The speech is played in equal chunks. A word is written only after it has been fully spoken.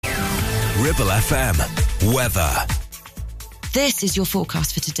Ribble FM. Weather. This is your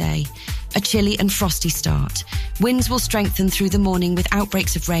forecast for today. A chilly and frosty start. Winds will strengthen through the morning with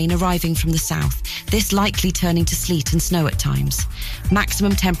outbreaks of rain arriving from the south, this likely turning to sleet and snow at times.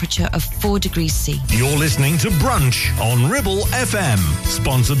 Maximum temperature of 4 degrees C. You're listening to Brunch on Ribble FM,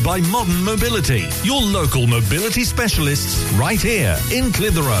 sponsored by Modern Mobility, your local mobility specialists right here in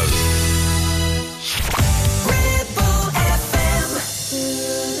Clitheroe.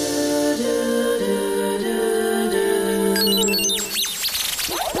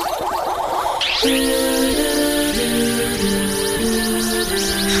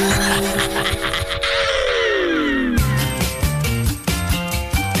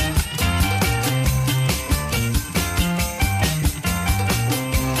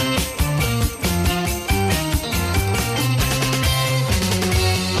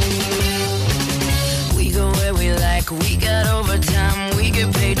 We got overtime, we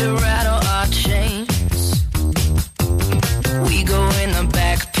get paid to rattle our chains. We go in the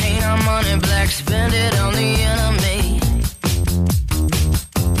back, paint our money black, spend it on the enemy.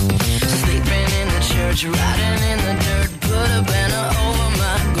 Sleeping in the church, riding in the dirt, put a banner over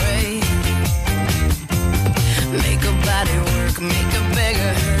my grave. Make a body work, make a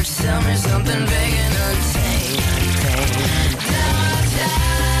beggar hurt, tell me something big and untamed.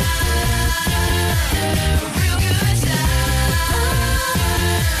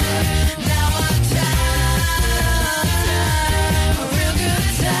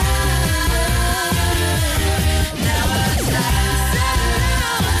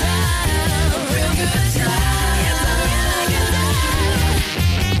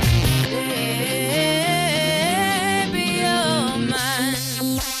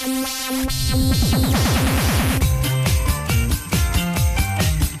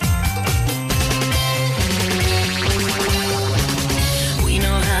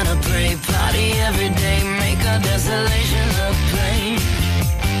 Desolation look plain.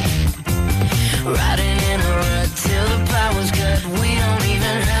 Riding in a rut till the power's cut. We don't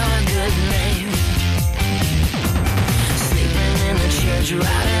even have a good name. Sleeping in the church,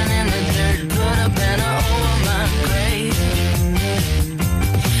 riding in the dirt, put a banner over my grave.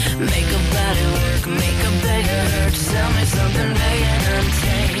 Make a body work, make a beggar hurt, tell me something big and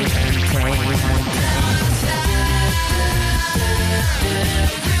untamed. Real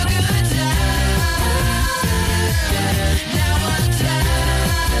good time. Now I'm tired,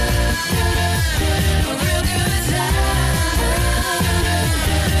 a real good time.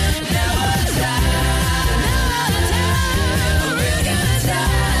 Now I'm tired, a real good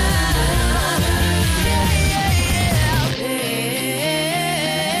time. Yeah,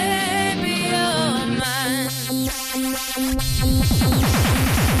 baby, you're mine.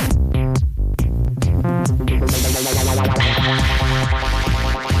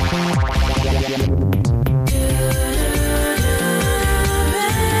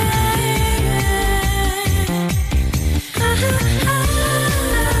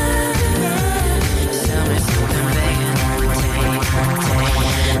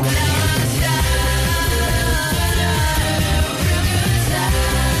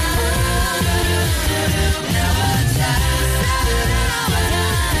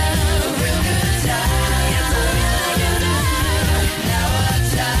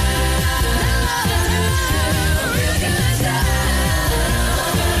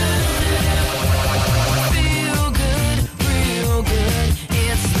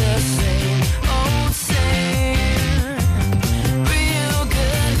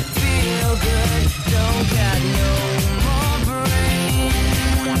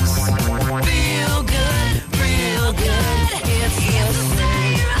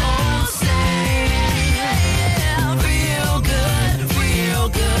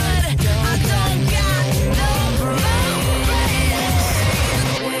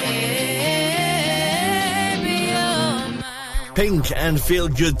 Pink and Feel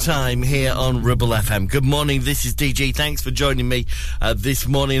Good Time here on Ribble FM. Good morning, this is DG. Thanks for joining me this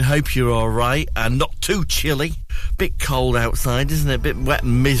morning. Hope you're all right and not too chilly. Bit cold outside, isn't it? A bit wet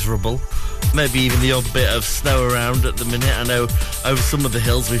and miserable. Maybe even the odd bit of snow around at the minute. I know over some of the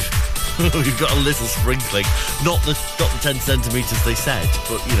hills we've got a little sprinkling. Not the 10 centimetres they said,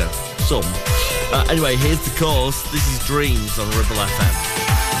 but, you know, some. Anyway, here's the cause. This is Dreams on Ribble FM.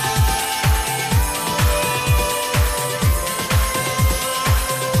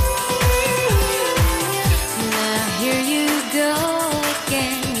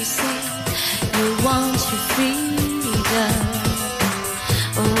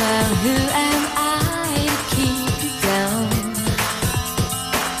 Well, who am I to keep you down?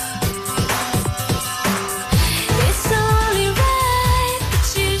 It's only right that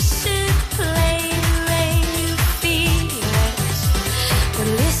you should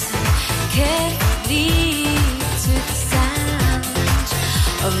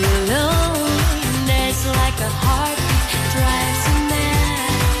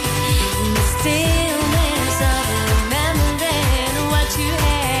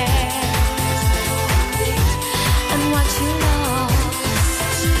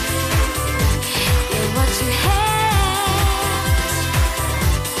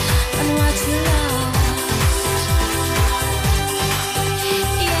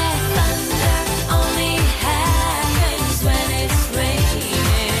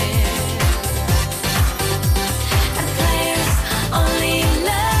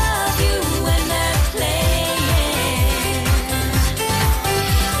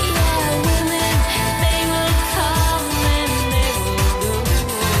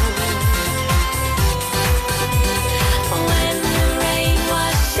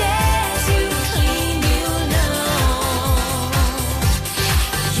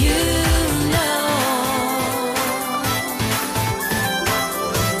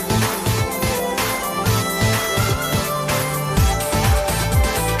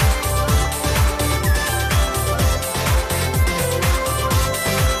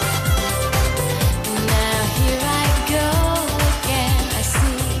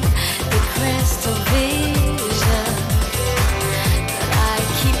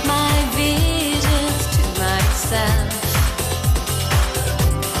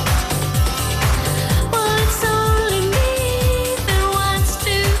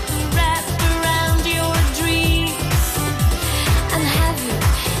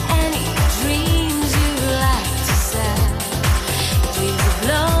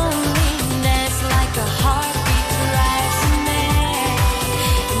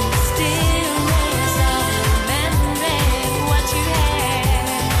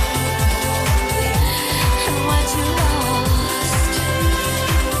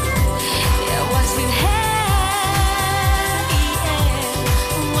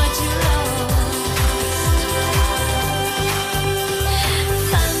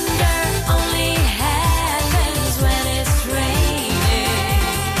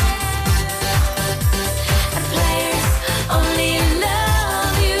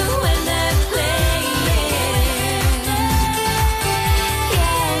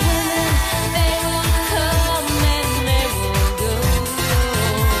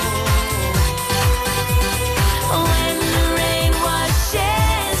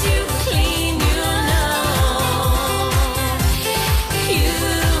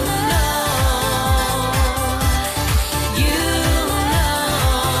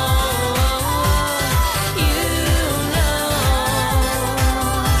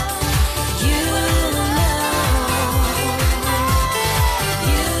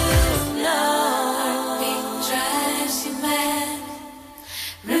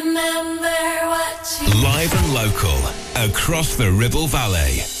local, across the Ribble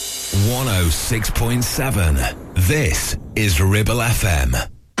Valley. 106.7. This is Ribble FM.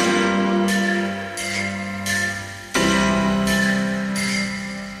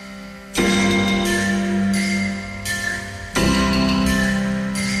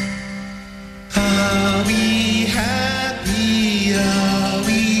 Are we happy? Are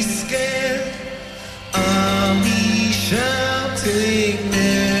we scared? Are we shouting,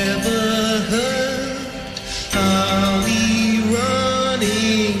 never heard? Are we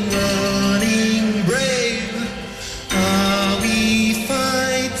running brave? Are we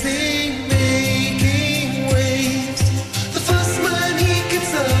fighting, making waves? The first man he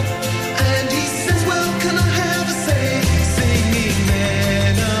gets up and he says, well, can I have a say? Singing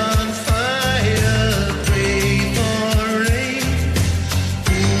men on fire, brave or rain.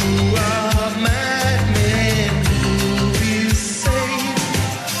 Who are madmen? Who will save?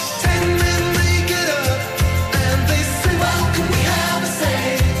 10 men they get up and they say, well, can we have a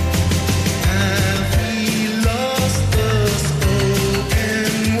say? Have we lost the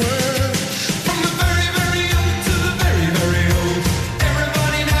spoken word? From the very, very young to the very, very old,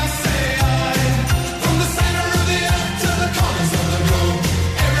 everybody now say I. From the center of the earth to the corners of the globe,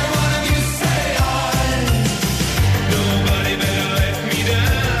 every one of you say I. Nobody better let me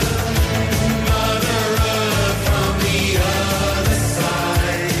down. Mother Earth from the other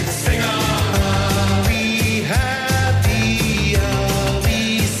side, sing on. Are we happy? Are we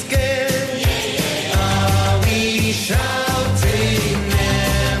scared? Are we shouting,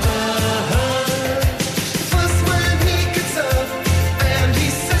 never heard? First when he gets up and he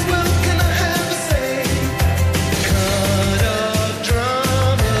says, well, can I have a say? Cut of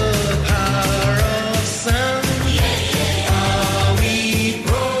drama, power of sound. Are we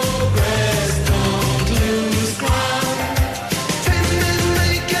progress? Don't lose ground. 10 men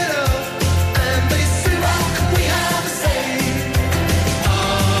they get up and they say, well, can we have a say?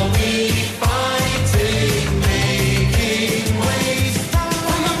 Are we fighting, making waves?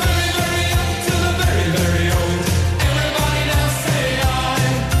 From the very, very young to the very, very old, everybody now say I.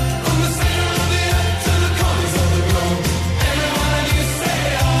 From the center of the earth to the corners of the globe, every one of you say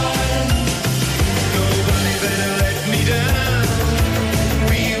I. Nobody better let me down.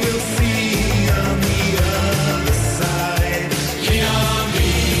 We will see on the other side. Lean on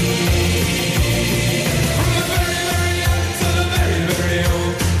me. From the very, very young to the very, very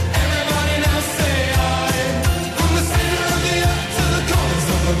old, everybody now say I. From the center of the earth to the corners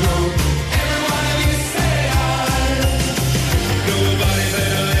of the globe, every one of you say I. Nobody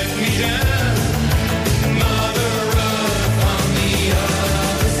better let me down. Mother Earth on the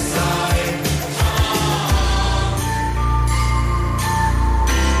other side.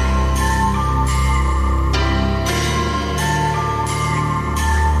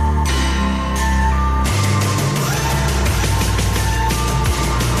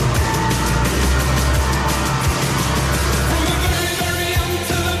 From the very, very young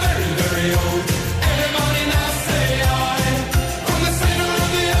to the very, very old, everybody now say I. From the center of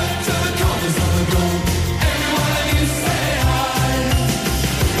the earth to the corners of the globe, every one of you say I.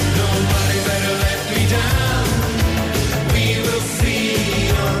 Nobody better let me down. We will see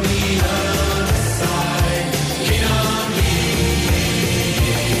on the other side. Lean on me.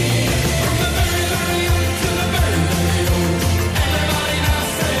 From the very, very young to the very, very old, everybody now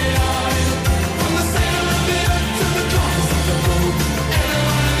say I. From the center of the earth to the corners of the globe, every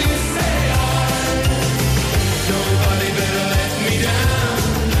one of you say I. Nobody better let me down.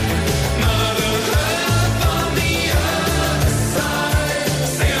 Mother Earth on the other side,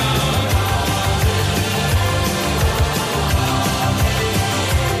 sing on.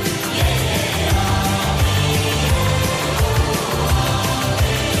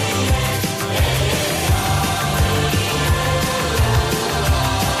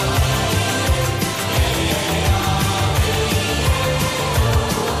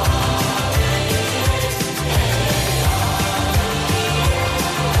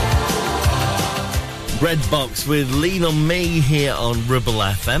 Red Box with Lean on Me here on Ribble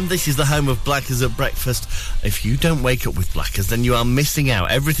FM. This is the home of Blackers at Breakfast. If you don't wake up with Blackers, then you are missing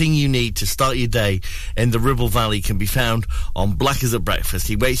out. Everything you need to start your day in the Ribble Valley can be found on Blackers at Breakfast.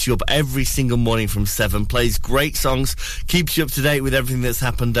 He wakes you up every single morning from 7, plays great songs, keeps you up to date with everything that's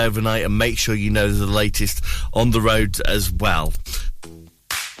happened overnight, and makes sure you know the latest on the roads as well.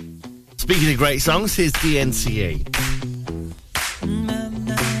 Speaking of great songs, here's DNCE.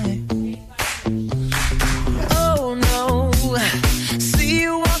 Oh no, see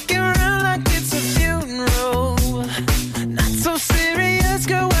you walking around like it's a funeral. Not so serious,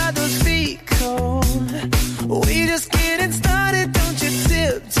 girl, why those feet cold? We just getting started, don't you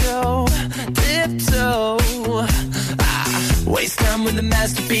tiptoe, tiptoe.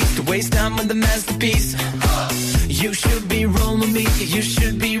 You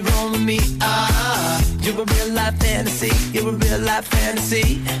should be rolling me. You're a real life fantasy. You're a real life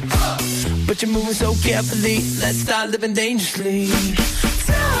fantasy. But you're moving so carefully. Let's start living dangerously.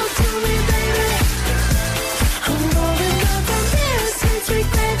 Talk to me, baby. I'm rolling up on this sweet, sweet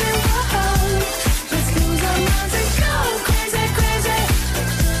baby. Whoa. Let's lose our minds and go crazy, crazy.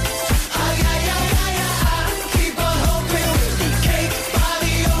 Keep on hoping we'll be cake by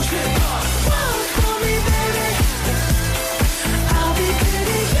the ocean. Walk for me, baby. I'll be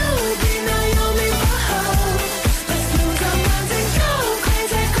pretty, you'll be Naomi. Whoa. Let's lose our minds and go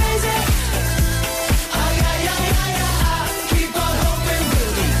crazy, crazy. Keep on hoping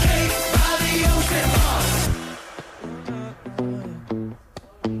we'll be cake by the ocean.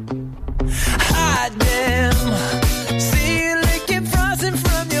 Hot damn. See you licking frosting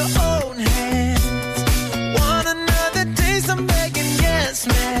from your own hands. Want another taste? I'm begging, yes,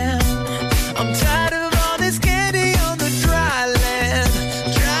 ma'am. I'm tired of all this candy on the dry land,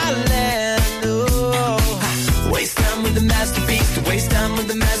 dry land. Oh, waste time with the masterpiece, to waste time with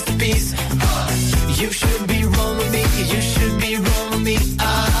the masterpiece. You should be rolling me, you should be rolling me.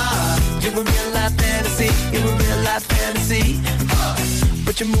 You're a real life fantasy, you're a real life fantasy.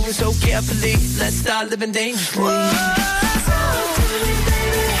 But you're moving so carefully. Let's start living dangerously. Talk to me,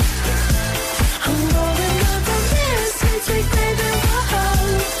 baby. I'm rolling up on this sweet, sweet baby. Whoa.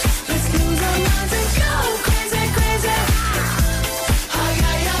 Let's lose our minds and go crazy, crazy.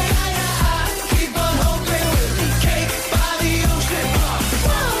 Keep on hoping we'll be cake by the ocean.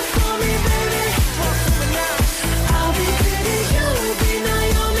 Walk for me, baby. I'll be pretty, you'll be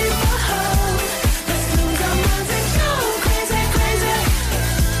Naomi. Whoa. Let's lose our minds and go crazy, crazy.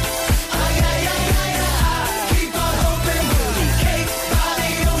 Keep on hoping we'll be cake by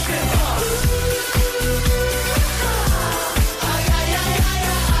the ocean.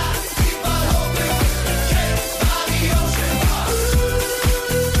 Keep on hoping we'll be cake by the ocean.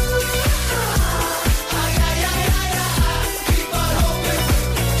 Keep on hoping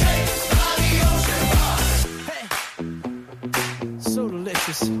we'll be cake by the ocean. So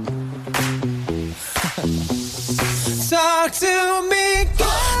delicious. Talk to me.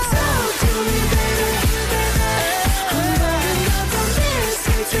 Talk to me, baby. I'm rolling up on this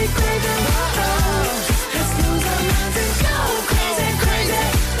sweet, sweet baby. Whoa. Let's lose our minds and go crazy, crazy.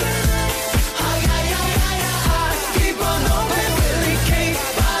 Keep on hoping we'll be cake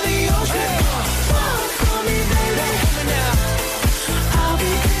by the ocean. Walk for me, baby. I'll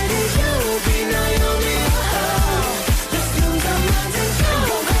be pretty, you'll be Naomi. Whoa. Let's lose our minds and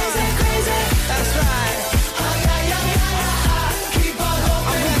go crazy, crazy. That's right. Keep on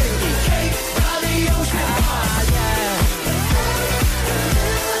hoping we'll be cake by the ocean.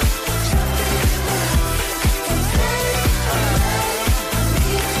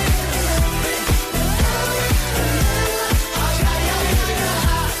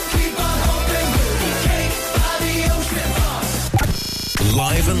 Keep on hoping we'll be cake by the ocean.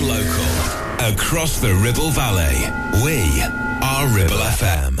 Live and local. Across the Ribble Valley. We are Ribble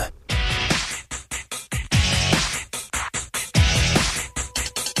FM.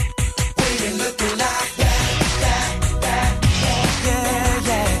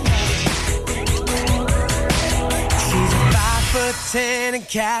 She's a 5'10" and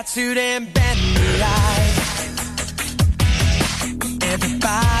catsuit and bendy eyes.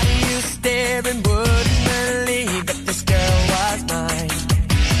 Everybody who's staring wouldn't believe that this girl was mine.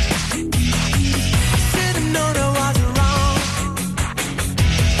 I should've known I wasn't wrong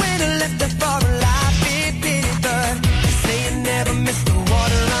when I left her for a life in pity, but they say you never miss the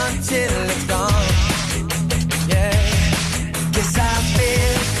water until it's gone. Yeah, guess I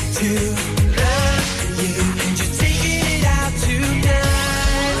feel to love you and you're taking it out tonight.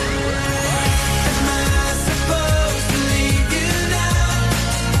 Am I supposed to leave you now?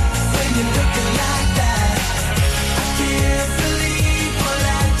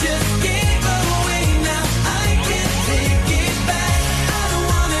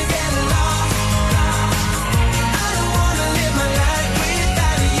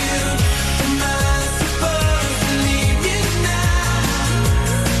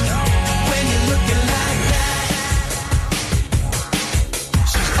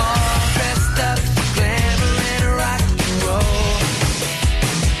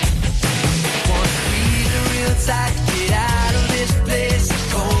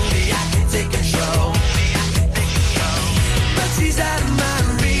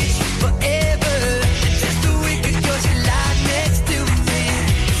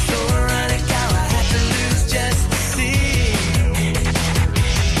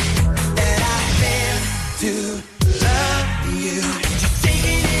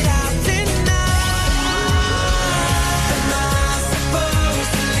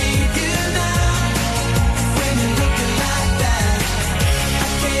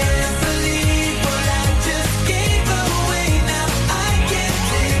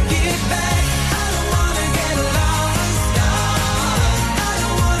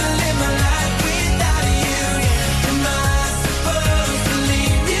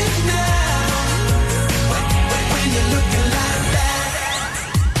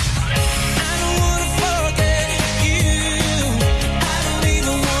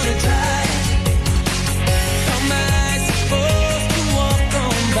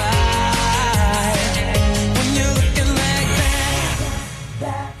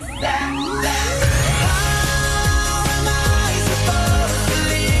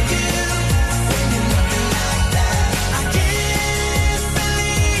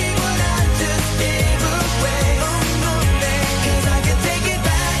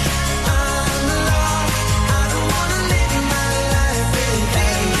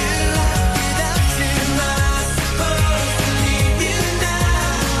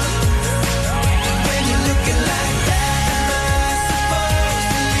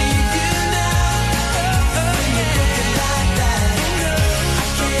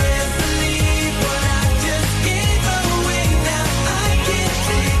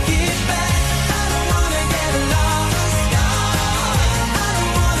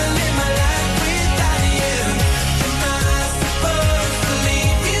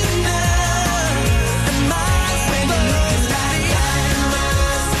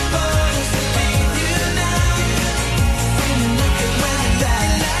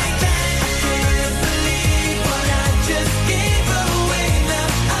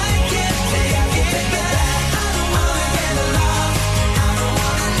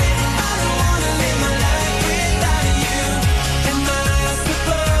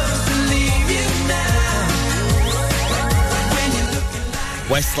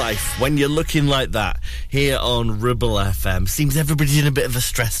 Westlife, when you're looking like that, here on Ribble FM. Seems everybody's in a bit of a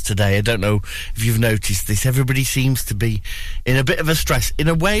stress today. I don't know if you've noticed this. Everybody seems to be in a bit of a stress in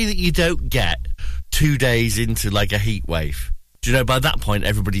a way that you don't get 2 days into like a heat wave. Do you know, by that point,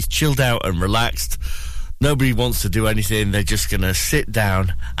 everybody's chilled out and relaxed. Nobody wants to do anything. They're just going to sit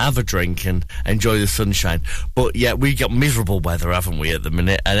down, have a drink and enjoy the sunshine. But yeah, we got miserable weather, haven't we, at the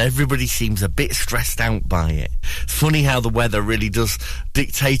minute? And everybody seems a bit stressed out by it. It's funny how the weather really does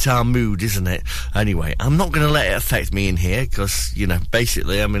dictate our mood, isn't it? Anyway, I'm not going to let it affect me in here because, you know,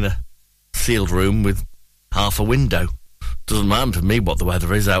 basically I'm in a sealed room with half a window. Doesn't matter to me what the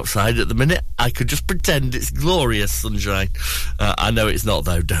weather is outside at the minute. I could just pretend it's glorious sunshine. I know it's not,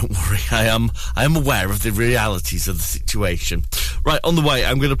 though. Don't worry. I am aware of the realities of the situation. Right, on the way,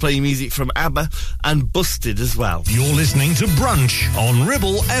 I'm going to play music from ABBA and Busted as well. You're listening to Brunch on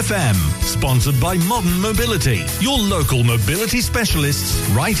Ribble FM, sponsored by Modern Mobility, your local mobility specialists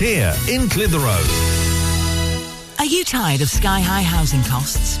right here in Clitheroe. Are you tired of sky-high housing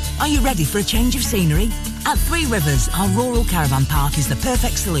costs? Are you ready for a change of scenery? At Three Rivers, our rural caravan park is the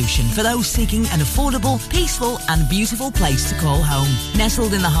perfect solution for those seeking an affordable, peaceful and beautiful place to call home.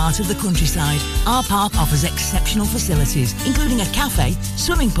 Nestled in the heart of the countryside, our park offers exceptional facilities, including a cafe,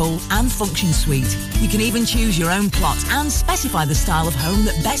 swimming pool and function suite. You can even choose your own plot and specify the style of home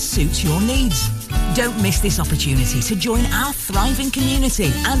that best suits your needs. Don't miss this opportunity to join our thriving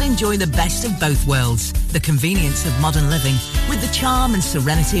community and enjoy the best of both worlds. The convenience of modern living with the charm and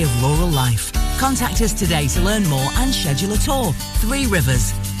serenity of rural life. Contact us today to learn more and schedule a tour. Three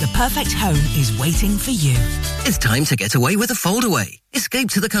Rivers, the perfect home is waiting for you. It's time to get away with a foldaway. Escape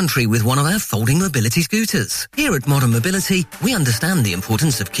to the country with one of our folding mobility scooters. Here at Modern Mobility, we understand the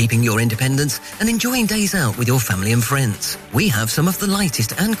importance of keeping your independence and enjoying days out with your family and friends. We have some of the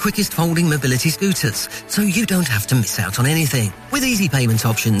lightest and quickest folding mobility scooters, so you don't have to miss out on anything. With easy payment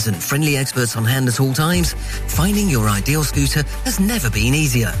options and friendly experts on hand at all times, finding your ideal scooter has never been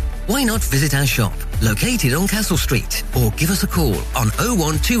easier. Why not visit our shop, located on Castle Street, or give us a call on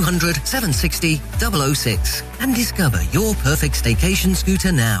 01200 760 006 and discover your perfect staycation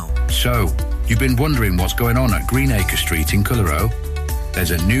scooter now. So, you've been wondering what's going on at Greenacre Street in Clitheroe? There's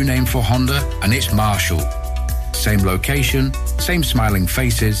a new name for Honda, and it's Marshall. Same location, same smiling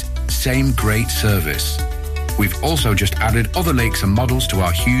faces, same great service. We've also just added other lakes and models to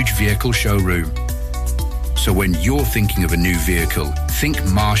our huge vehicle showroom. So when you're thinking of a new vehicle, think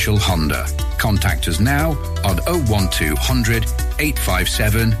Marshall Honda. Contact us now on 01200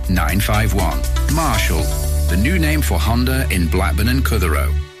 857 951. Marshall, the new name for Honda in Blackburn and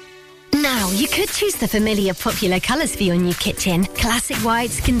Clitheroe. Now, you could choose the familiar popular colours for your new kitchen. Classic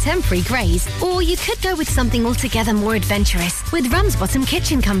whites, contemporary greys, or you could go with something altogether more adventurous with Ramsbottom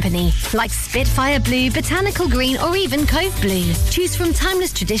Kitchen Company, like Spitfire Blue, Botanical Green, or even Cove Blue. Choose from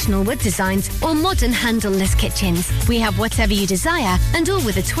timeless traditional wood designs or modern handleless kitchens. We have whatever you desire, and all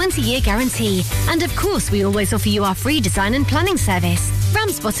with a 20-year guarantee. And of course, we always offer you our free design and planning service.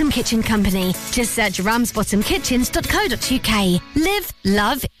 Ramsbottom Kitchen Company. Just search ramsbottomkitchens.co.uk. Live,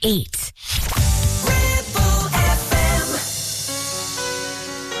 love, eat.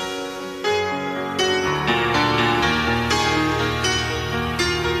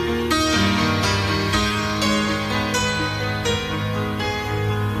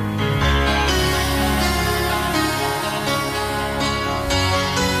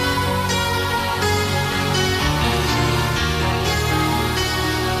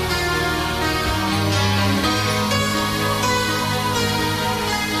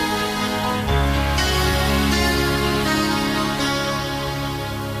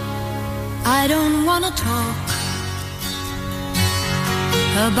 I don't want to talk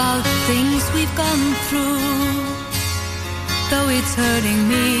about things we've gone through, though it's hurting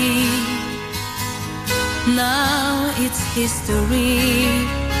me. Now it's history.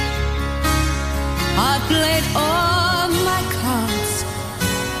 I played all my cards,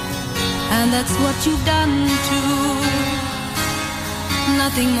 and that's what you've done too.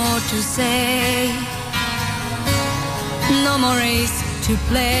 Nothing more to say, no more race to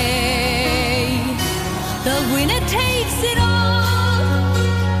play. The winner takes it all,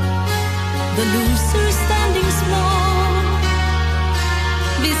 the loser standing small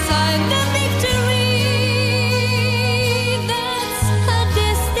beside the victory. That's her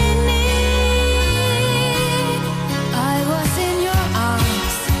destiny. I was in your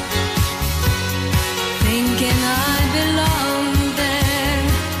arms, thinking I belonged there.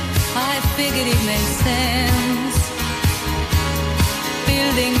 I figured it made sense,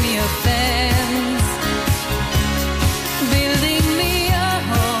 building me a fence, building me a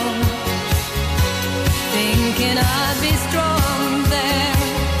home, thinking I'd be strong there.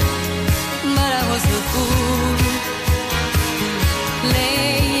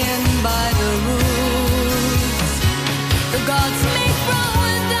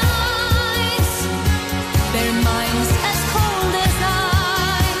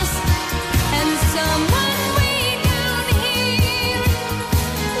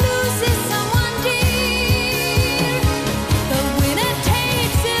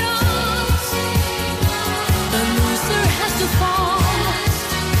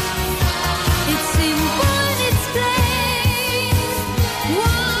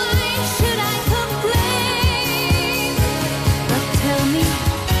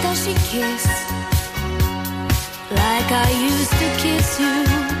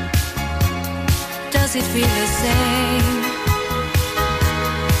 Does it feel the same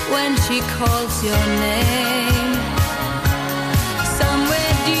when she calls your name?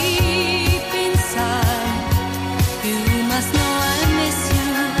 Somewhere deep inside, you must know I miss you.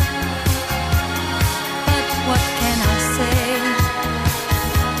 But what can I say?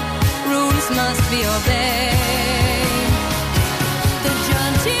 Rules must be obeyed. The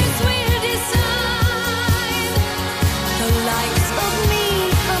judges will decide the likes of me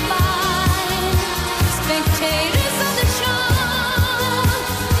or mine. Spectators of the show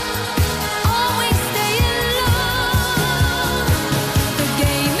always stay alone. The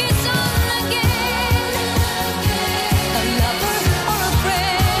game is on again. A lover or a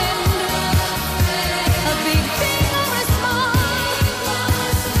friend, a big thing or a small,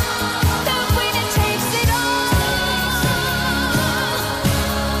 the winner takes it all.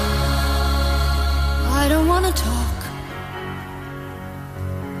 I don't wanna talk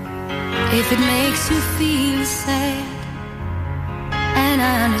if it makes you feel sad, and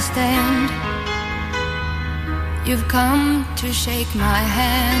I understand. You've come to shake my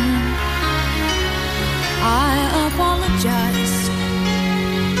hand. I apologize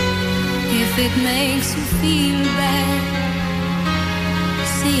if it makes you feel bad,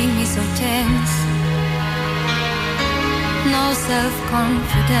 seeing me so tense, no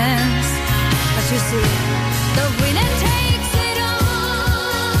self-confidence. But you see, the winner takes it all.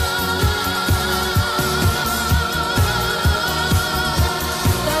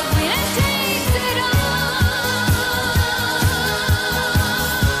 The winner takes it all.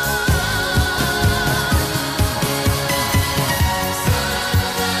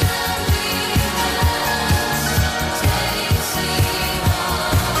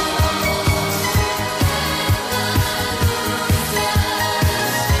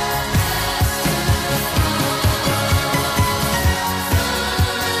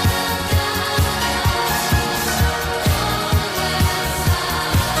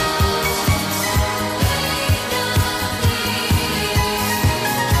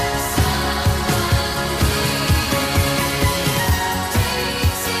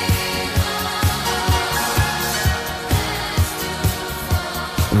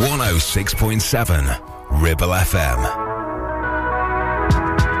 106.7 Ribble FM.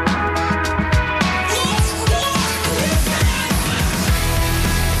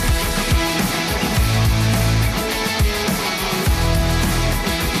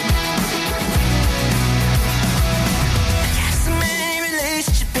 So many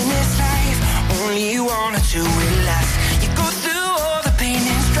relationships in this life, only you wanna do it last. You go through all the pain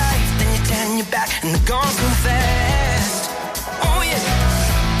and strife, then you turn your back and they're gone so fast. Oh yeah,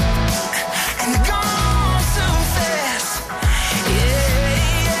 and they're gone so fast.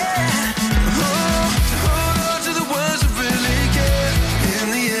 Yeah, yeah. Oh, so hold on to the ones that really care. In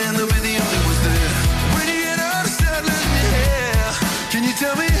the end, they'll be the only ones there. When you get out of start losing your hair, can you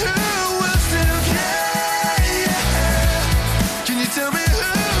tell me who will still care? Yeah. Can you tell me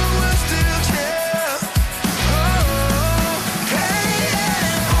who will still care? Oh, hey,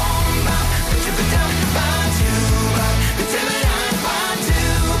 yeah. Put your foot down, mind you.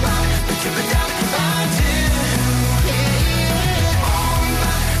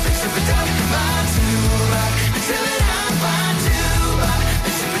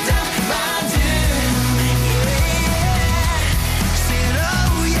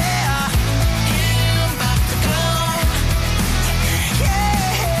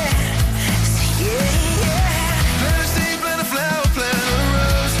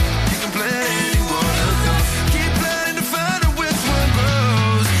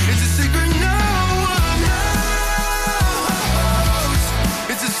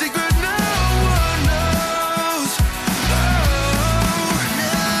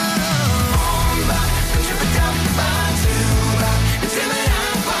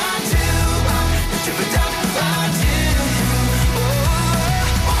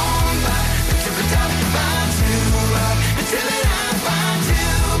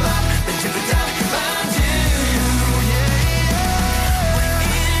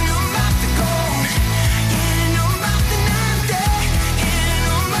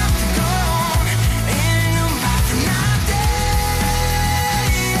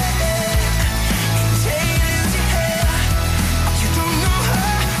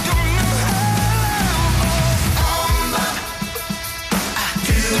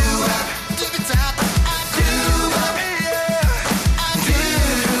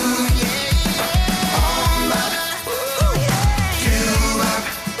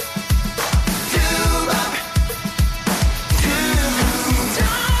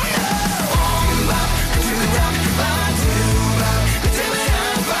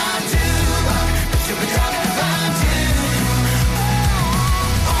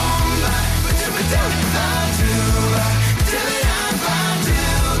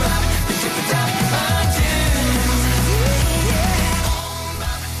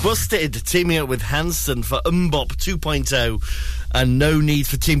 Busted teaming up with Hanson for Mbop 2.0, and no need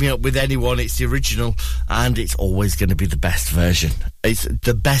for teaming up with anyone. It's the original, and it's always going to be the best version. It's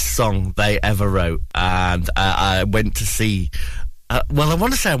the best song they ever wrote, and I went to see... I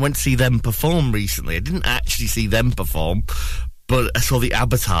want to say I went to see them perform recently. I didn't actually see them perform, but I saw the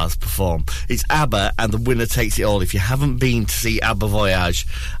Avatars perform. It's ABBA, and the winner takes it all. If you haven't been to see ABBA Voyage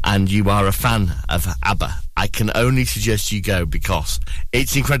and you are a fan of ABBA, I can only suggest you go, because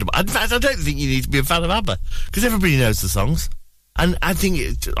it's incredible. In fact, I don't think you need to be a fan of ABBA, because everybody knows the songs. And I think,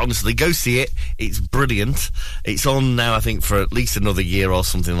 honestly, go see it. It's brilliant. It's on now, I think, for at least another year or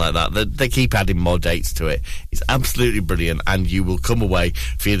something like that. They keep adding more dates to it. It's absolutely brilliant, and you will come away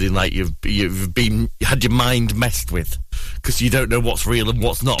feeling like you've had your mind messed with, because you don't know what's real and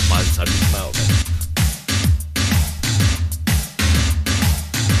what's not by the time you come out of it.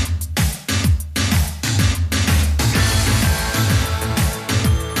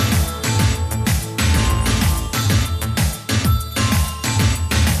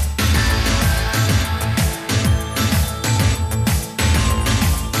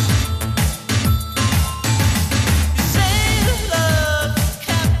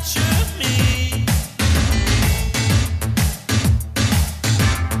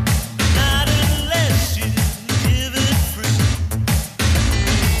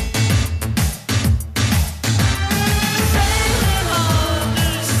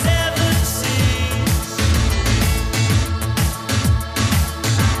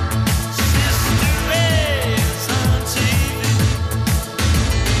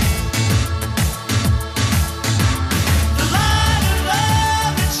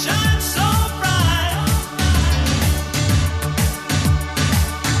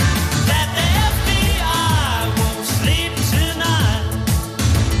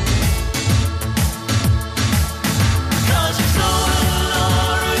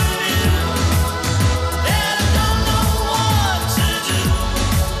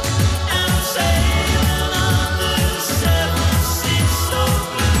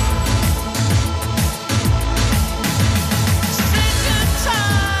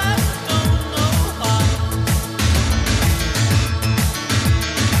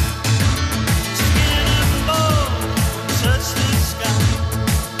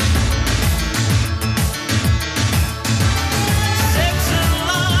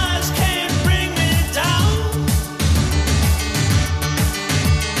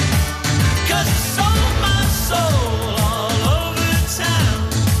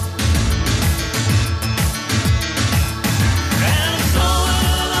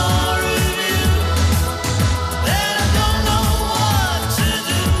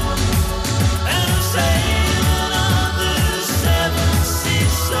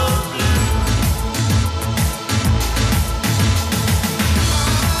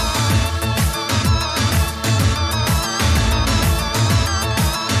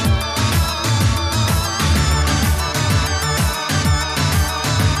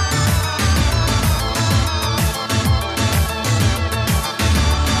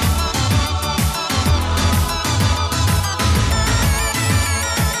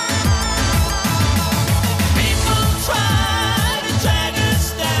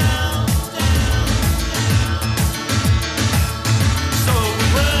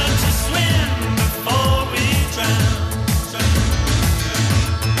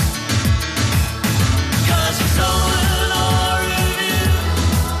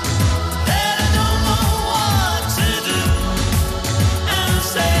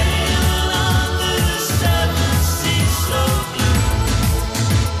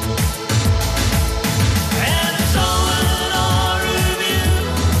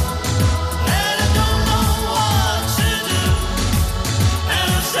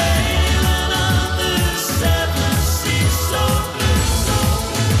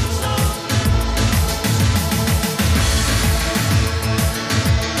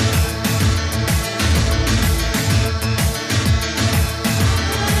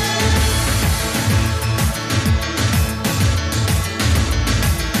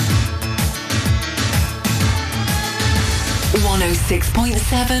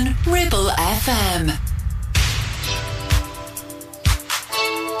 Ribble FM.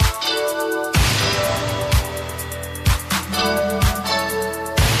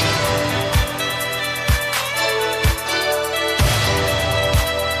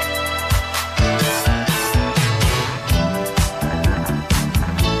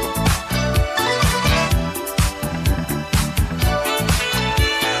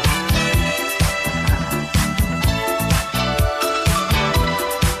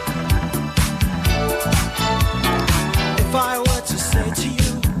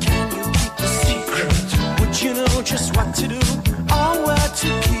 you know just what to do or where to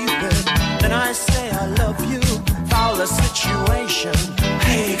keep it. Then I say I love you, foul the situation.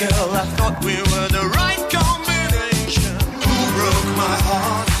 Hey girl, I thought we were the right combination. Who broke my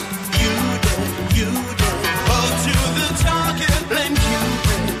heart? You did, you did. Hold to the target, blame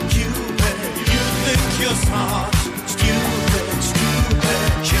Cupid, Cupid. You think you're smart, stupid, stupid.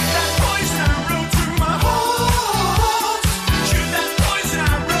 Shoot that poison arrow through my heart. Shoot that poison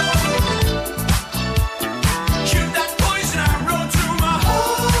arrow. Shoot that poison arrow through my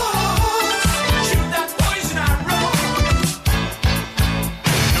heart. Shoot that poison arrow.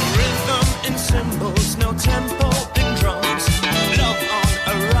 No rhythm in cymbals, no tempo in drums. Love on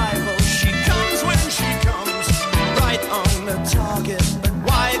arrival, she comes when she comes. Right on the target, but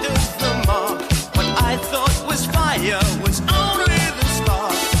wide of the mark. What I thought was fire was only the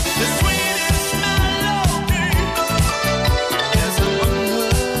spark. The sweetest melody. There's a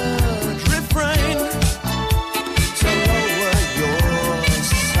one-word refrain. So lower your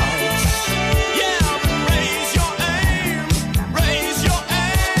sights. Yeah, raise your aim. Raise your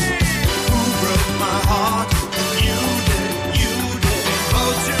aim. Who broke my heart? You did, you did. Go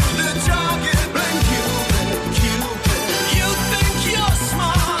to the target, blame Cupid, Cupid. You think you're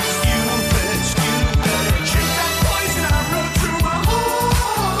smart, stupid, stupid. Shoot that poison arrow through my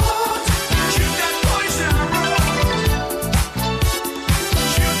heart. Shoot that poison arrow.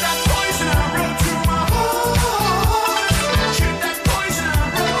 Shoot that poison arrow through my heart. Shoot that poison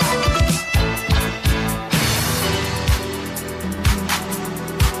arrow.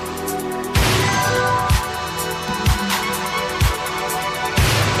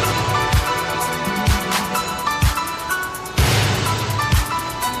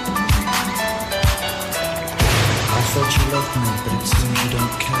 I thought you loved me, but it seems you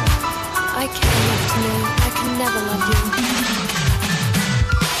don't care. I care enough to know I can never love you.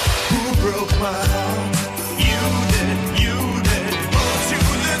 Who broke my heart? You did, you did. Go to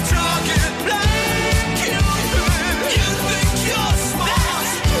the target, blame Cupid. You think you're smart,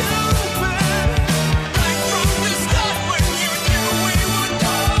 stupid. Right from the start when you knew we would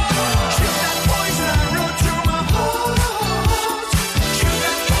part. Shoot that poison arrow through my heart. Shoot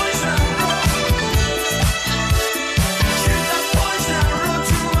that poison arrow. Shoot that poison arrow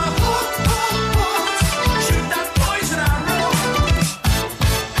through my heart. Shoot that poison arrow.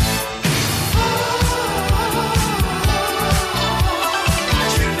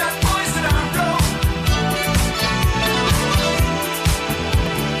 Shoot that poison arrow. Shoot that poison arrow.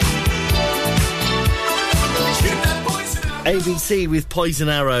 ABC with Poison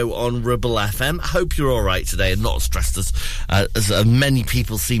Arrow on Ribble FM. Hope you're all right today and not stressed as many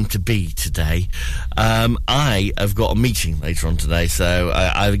people seem to be today. I have got a meeting later on today, so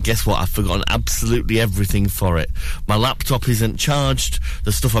I guess what? I've forgotten absolutely everything for it. My laptop isn't charged.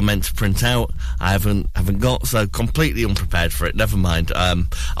 The stuff I meant to print out, I haven't got, so completely unprepared for it. Never mind.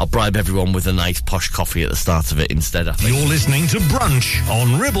 I'll bribe everyone with a nice posh coffee at the start of it instead, I think. You're listening to Brunch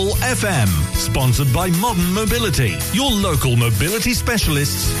on Ribble FM, sponsored by Modern Mobility, your local mobility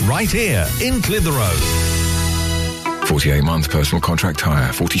specialists right here in Clitheroe. 48 months personal contract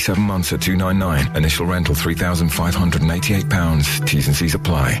hire, 47 months at $299. Initial rental £3,588. T's and C's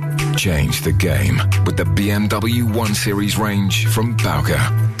apply. Change the game with the BMW 1 Series range from Bowker.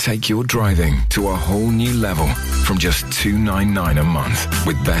 Take your driving to a whole new level from just $299 a month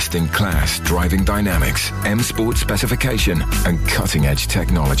with best-in-class driving dynamics, M Sport specification and cutting-edge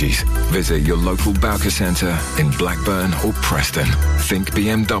technologies. Visit your local Bowker centre in Blackburn or Preston. Think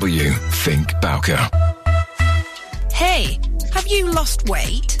BMW. Think Bowker. Hey, have you lost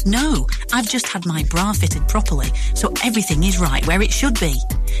weight? No, I've just had my bra fitted properly, so everything is right where it should be.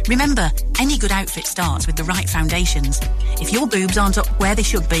 Remember, any good outfit starts with the right foundations. If your boobs aren't up where they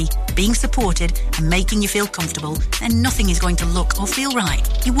should be, being supported and making you feel comfortable, then nothing is going to look or feel right.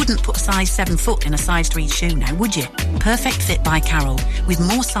 You wouldn't put a size 7 foot in a size 3 shoe now, would you? Perfect Fit by Carol, with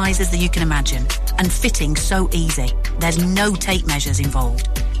more sizes than you can imagine, and fitting so easy. There's no tape measures involved.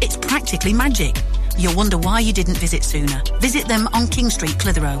 It's practically magic. You'll wonder why you didn't visit sooner. Visit them on King Street,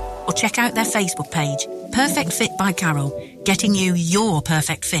 Clitheroe, or check out their Facebook page. Perfect Fit by Carol, getting you your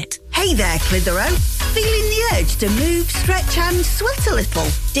perfect fit. Hey there, Clitheroe. Feeling the urge to move, stretch and sweat a little?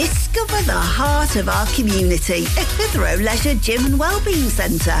 Discover the heart of our community at Clitheroe Leisure Gym and Wellbeing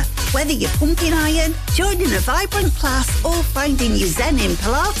Centre. Whether you're pumping iron, joining a vibrant class or finding your zen in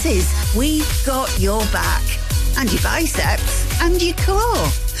Pilates, we've got your back. And your biceps and your core.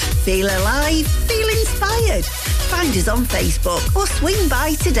 Feel alive, feel inspired. Find us on Facebook or swing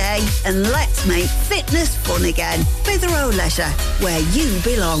by today and let's make fitness fun again. Clitheroe Leisure, where you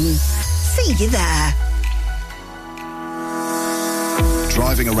belong. See you there.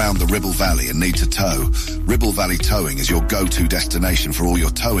 Driving around the Ribble Valley and need to tow? Ribble Valley Towing is your go-to destination for all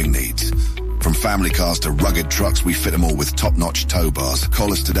your towing needs. From family cars to rugged trucks, we fit them all with top-notch tow bars.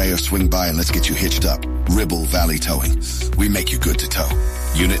 Call us today or swing by and let's get you hitched up. Ribble Valley Towing. We make you good to tow.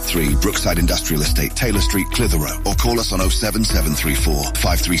 Unit 3, Brookside Industrial Estate, Taylor Street, Clitheroe. Or call us on 07734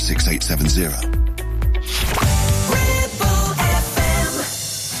 536870.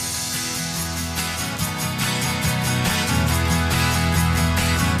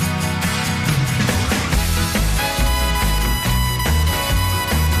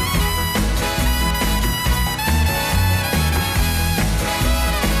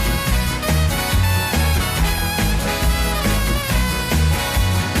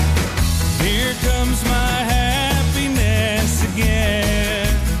 Here comes my happiness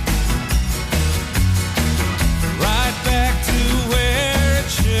again. Right back to where it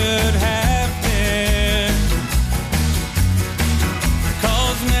should have been.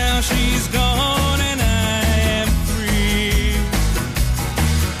 'Cause now she's gone and I am free.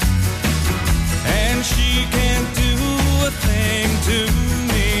 And she can't do a thing to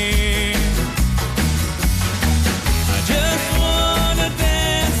me. I just wanna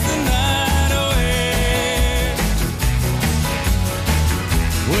dance the night away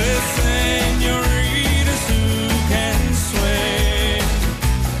with senoritas who can sway.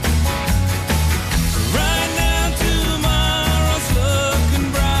 Right now tomorrow's looking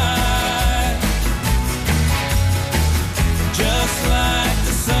bright, just like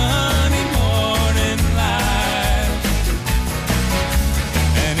the sunny morning light.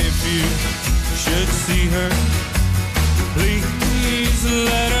 And if you should see her, please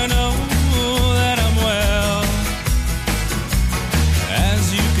let her know that I'm well, as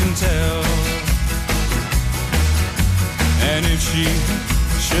you can tell. And if she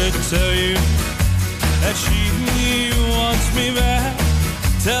should tell you that she wants me back,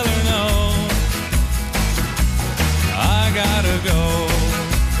 tell her no, I gotta go.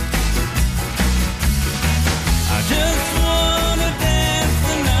 I just wanna dance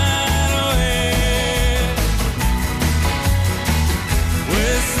the night away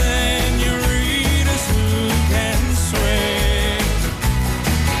with senoritas who can sway.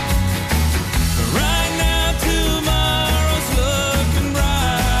 Right now tomorrow's looking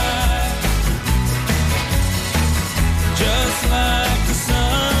bright, just like the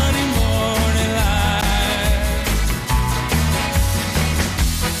sunny morning light.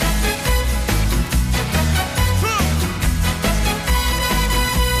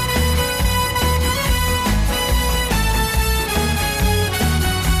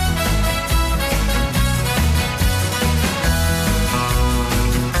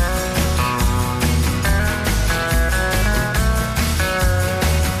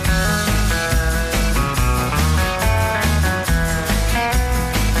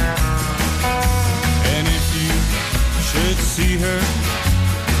 And if you should see her,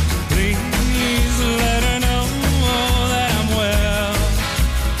 please let her know that I'm well,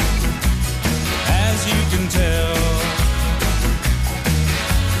 as you can tell.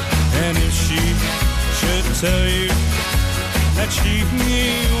 And if she should tell you that she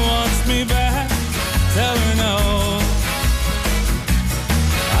wants me back, tell her no,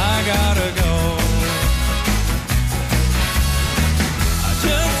 I gotta go. I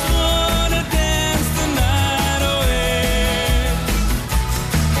just wanna dance the night away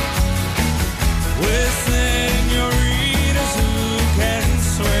with senoritas who can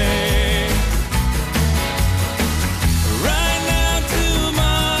sway. Right now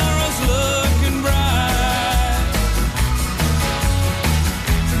tomorrow's looking bright,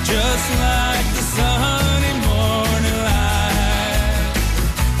 just like the sunny morning light.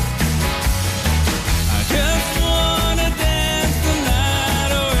 I just wanna dance the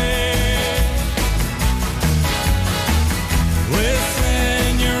night away with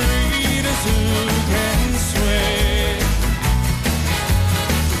senoritas who can sway.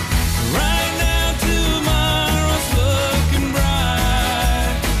 Right now tomorrow's looking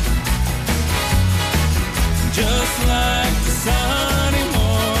bright, just like the sunny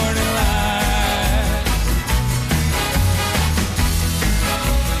morning light.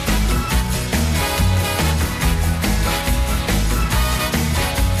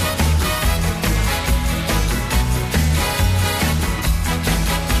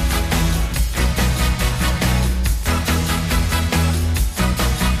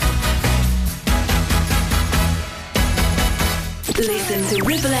 Listen to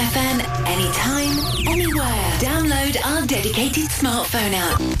Ribble FM anytime, anywhere. Download our dedicated smartphone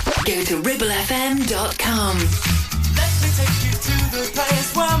app. Go to ribblefm.com. Let me take you to the place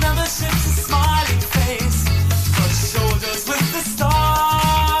where membership's a smiling face, brush shoulders with the stars.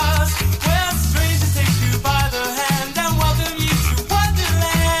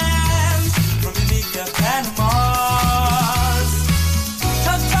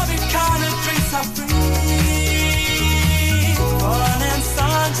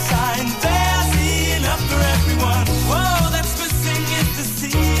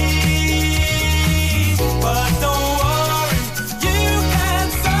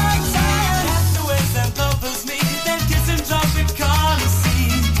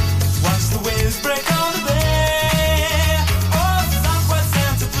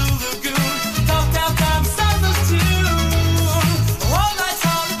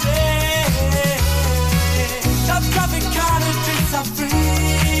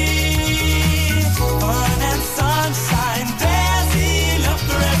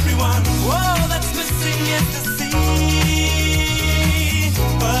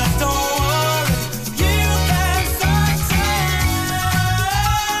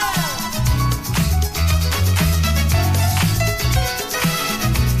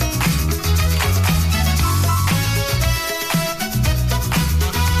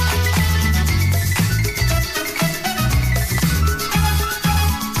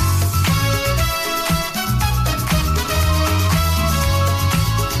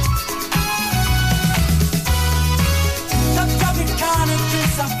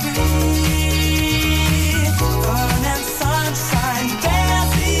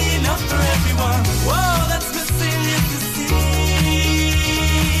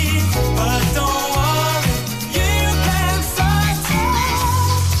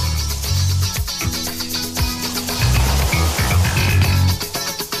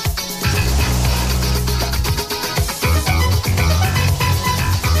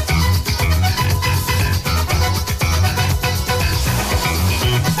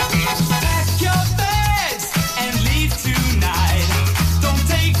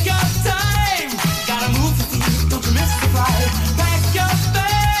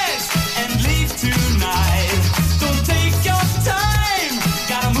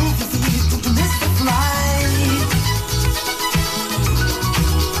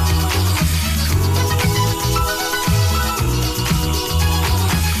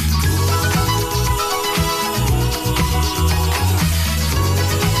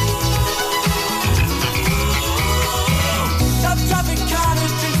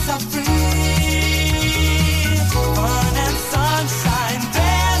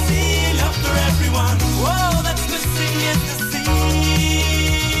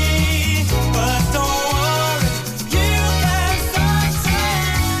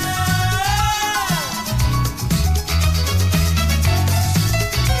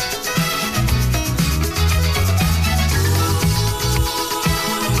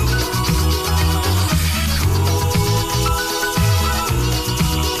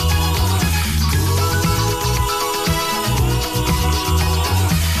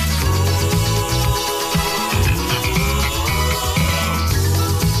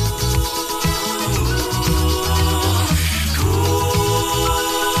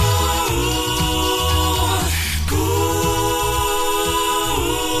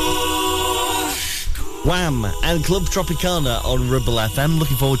 Wham! And Club Tropicana on Ribble FM.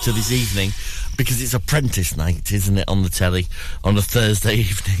 Looking forward to this evening because it's Apprentice night, isn't it, on the telly on a Thursday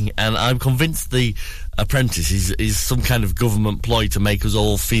evening. And I'm convinced the Apprentice is some kind of government ploy to make us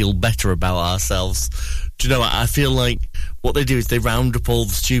all feel better about ourselves. Do you know what? I feel like what they do is they round up all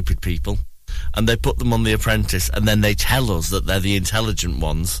the stupid people and they put them on The Apprentice, and then they tell us that they're the intelligent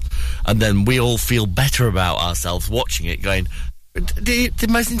ones, and then we all feel better about ourselves watching it, going, the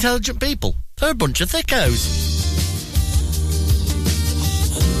most intelligent people, they're a bunch of thickos.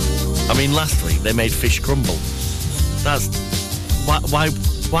 I mean, last week they made fish crumble. That's...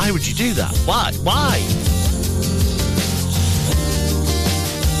 Why would you do that? Why?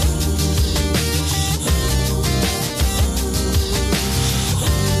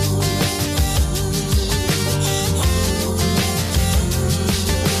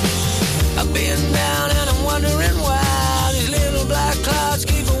 I've been down and I'm wondering why these little black clouds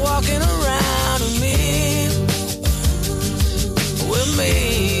keep walking around with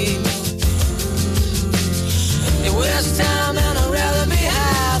me. It was time and I'd rather be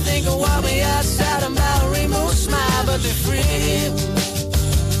high. Think of what me outside and about a rainbow smile, but they're free.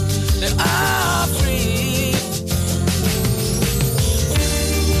 They are free.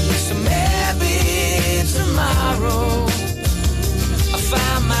 So maybe tomorrow I'll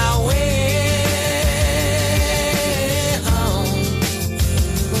find my way.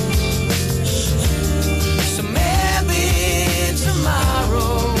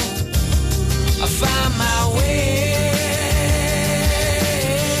 Find my way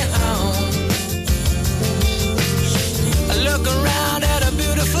home. I look around at a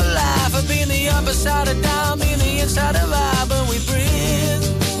beautiful life. I've been the upper side of down, been the inside of I, but we breathe.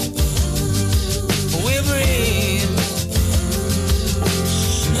 We breathe.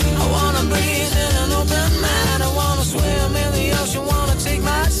 I wanna breathe in an open mind. I wanna swim in the ocean, wanna take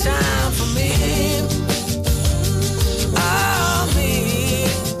my time for me. Oh, me.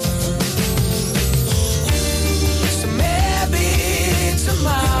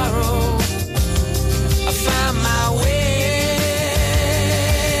 Tomorrow I find my way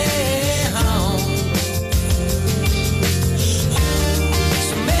home.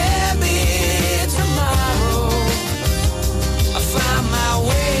 So maybe tomorrow I find my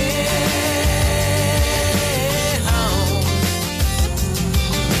way home.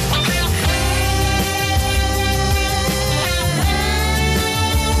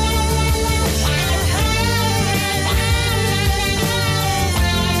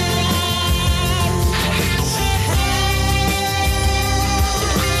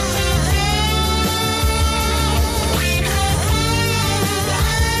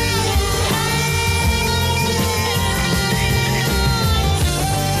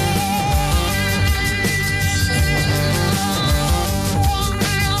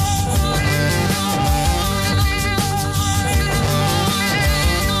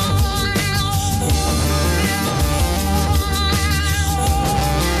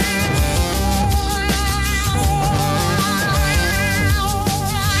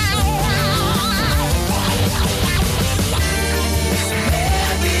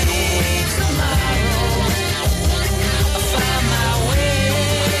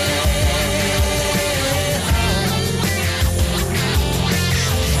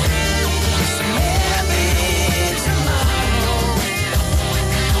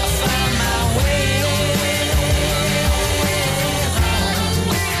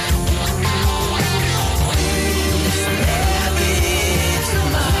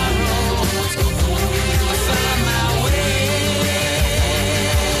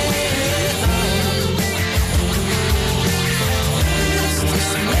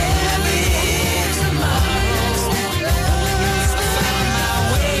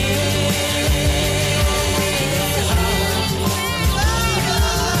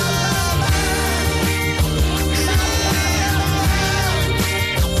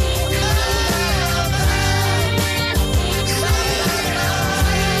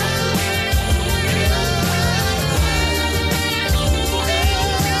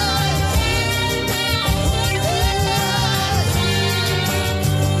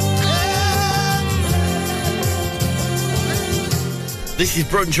 This is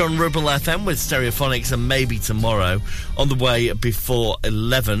Brunch on Ribble FM with Stereophonics and Maybe Tomorrow. On the way before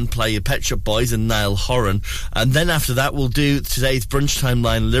 11, play your Pet Shop Boys and Niall Horan. And then after that, we'll do today's Brunch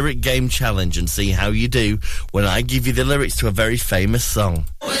Timeline Lyric Game Challenge and see how you do when I give you the lyrics to a very famous song.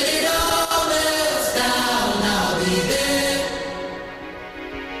 When it all melts down, I'll be there.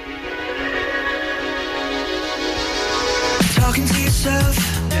 Talking to yourself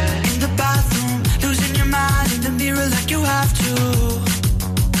in the bathroom, losing your mind in the mirror like you have to.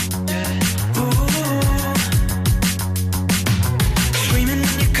 Ooh.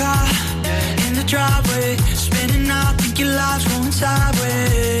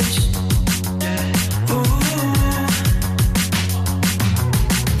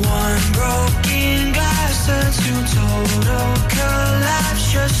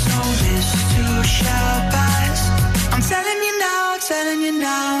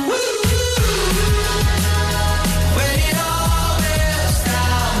 When it all melts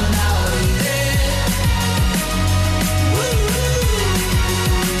down, I'll be there.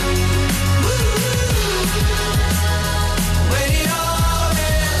 When it all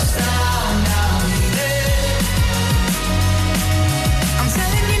melts down, I'll be there. I'm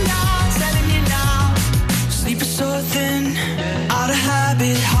telling you now, sleep is so thin, out of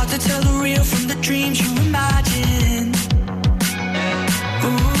habit, hard to tell the real from the dreams you imagine.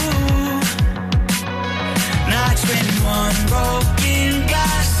 Ooh, nights when one broken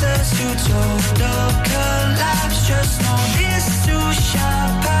glass turns to total collapse. Just know this too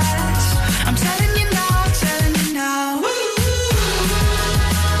shall pass. I'm telling you now.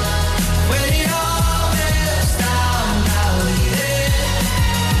 When it all melts down, I'll be there.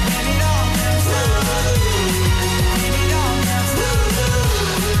 When it all melts down, when it all melts down,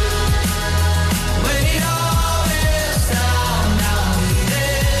 when it all melts down, I'll be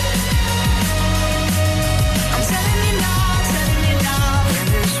there. I'm telling you now. When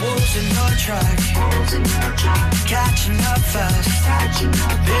there's wolves in our track, catching up fast.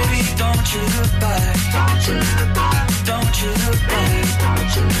 Baby, don't you look back. Don't you look back.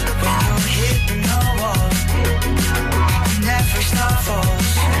 When you're hitting the wall, never stop falls.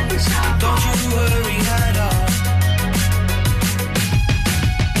 Don't you worry at all.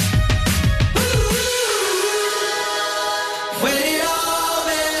 When it all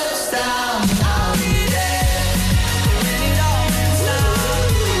melts down, I'll be there. When it all melts down,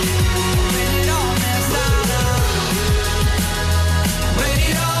 when it all melts down, when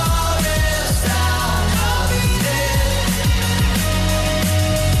it all melts down, I'll be there.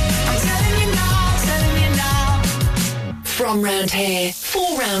 I'm telling you now. From round here,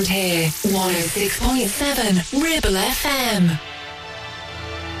 for round here, 106.7 Ribble FM.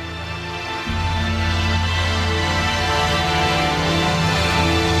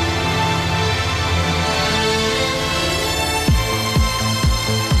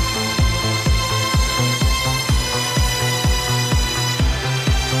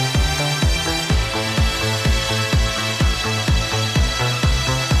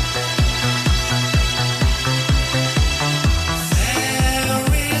 There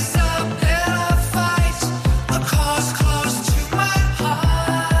is a better fight, a cause close to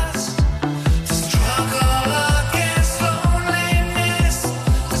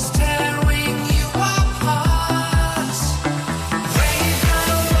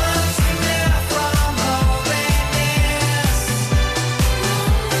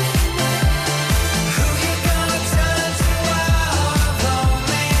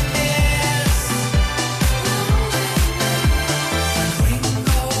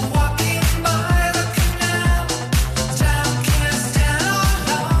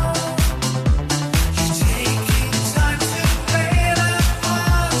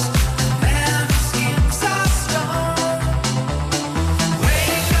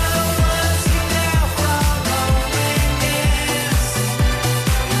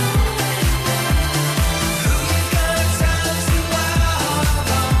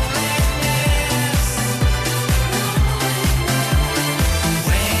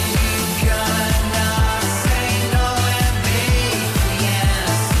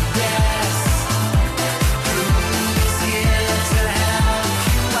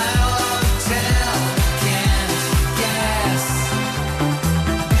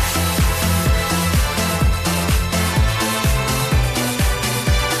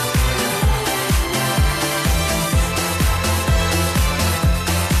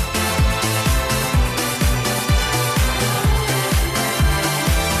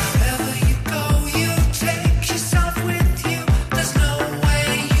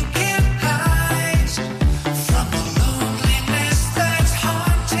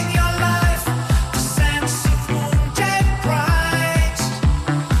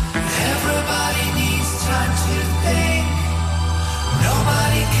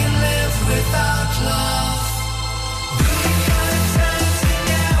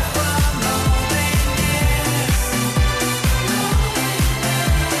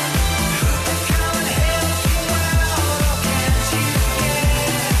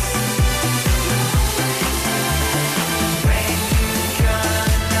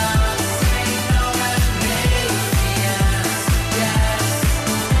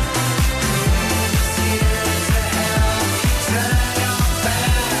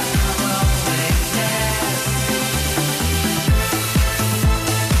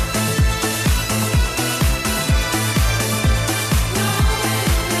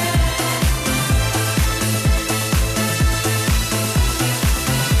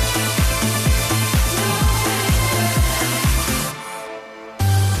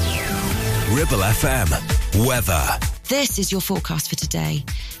Ribble FM. Weather. This is your forecast for today.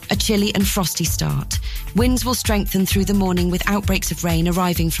 A chilly and frosty start. Winds will strengthen through the morning with outbreaks of rain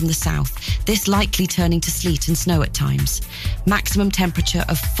arriving from the south, this likely turning to sleet and snow at times. Maximum temperature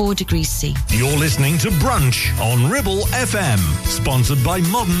of 4 degrees C. You're listening to Brunch on Ribble FM, sponsored by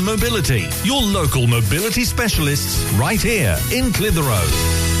Modern Mobility, your local mobility specialists right here in Clitheroe.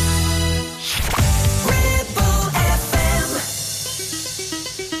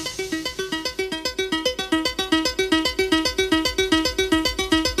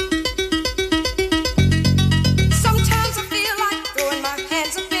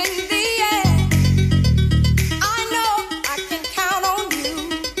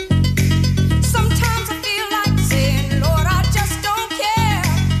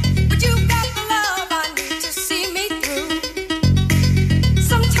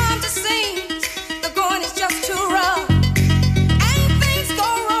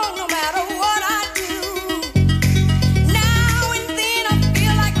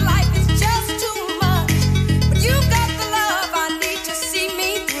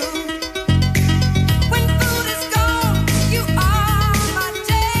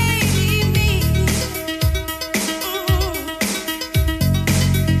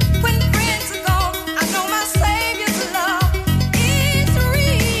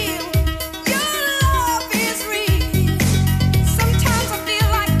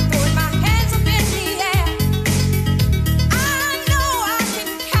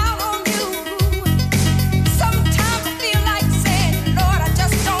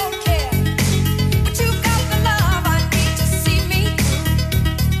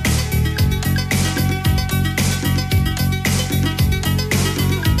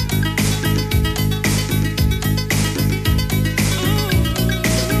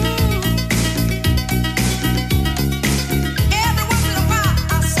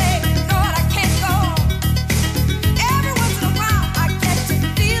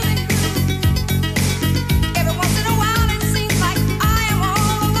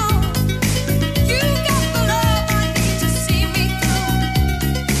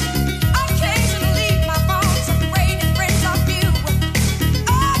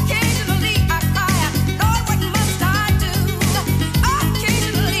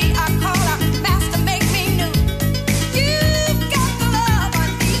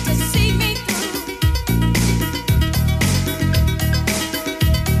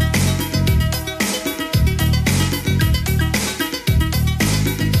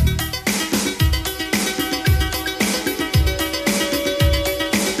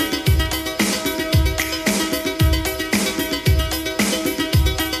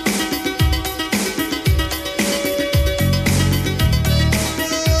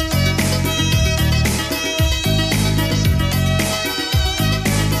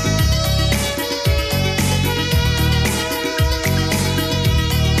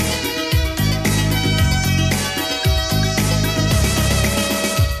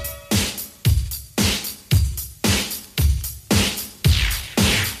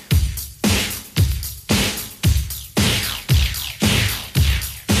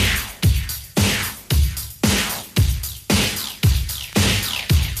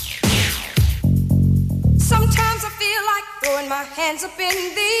 hands up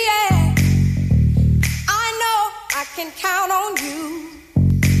in the air. I know I can count on you.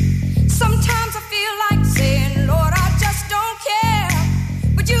 Sometimes I feel like saying, Lord, I just don't care.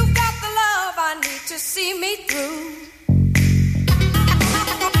 But you've got the love I need to see me through.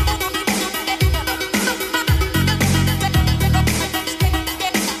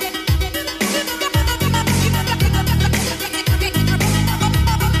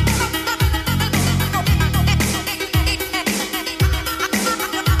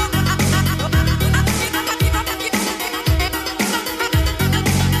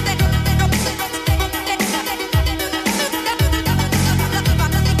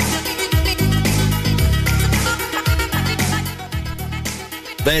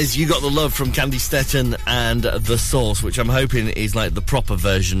 There's You Got the Love from Candy Stetton and The Sauce, which I'm hoping is like the proper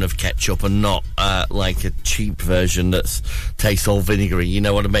version of ketchup and not like a cheap version that's tastes all vinegary, you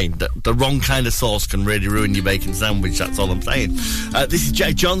know what I mean? The wrong kind of sauce can really ruin your bacon sandwich, that's all I'm saying. This is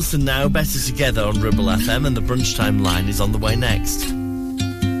Jay Johnson now, Better Together on Ribble FM, and the Brunch Time line is on the way next.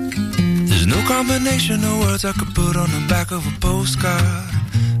 There's no combination of words I could put on the back of a postcard.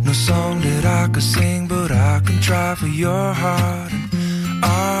 No song that I could sing, but I can try for your heart.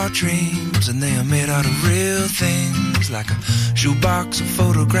 Our dreams, and they are made out of real things, like a shoebox of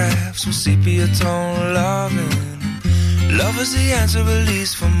photographs with sepia tone loving. Love is the answer, at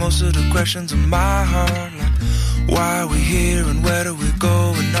least, for most of the questions in my heart. Like, Why we're here and where do we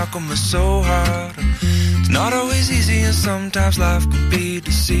go and knock on me so hard. It's not always easy and sometimes life can be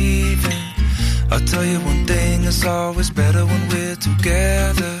deceiving. I'll tell you one thing, it's always better when we're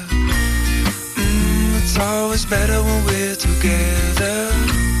together. It's always better when we're together.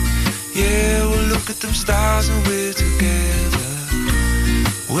 Yeah, we'll look at them stars when we're together.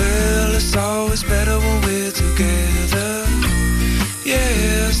 Well, it's always better when we're together.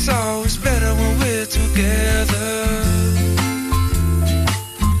 Yeah, it's always better when we're together.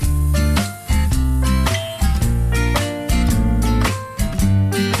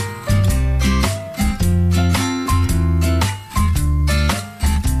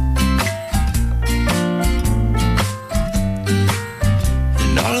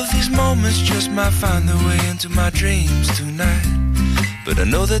 And all of these moments just might find their way into my dreams tonight. But I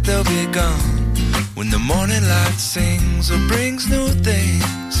know that they'll be gone when the morning light sings or brings new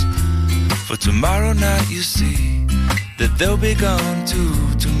things. For tomorrow night you see that they'll be gone too.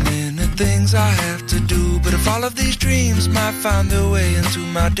 Too many things I have to do. But if all of these dreams might find their way into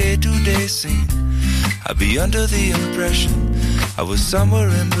my day-to-day scene, I'd be under the impression I was somewhere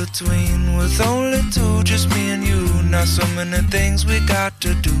in between. With only two, just me and you. Not so many things we got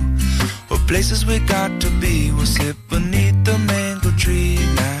to do or places we got to be. We'll sit beneath the mango tree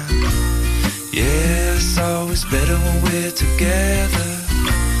now. Yeah, it's always better when we're together.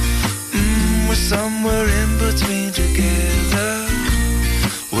 We're somewhere in between together.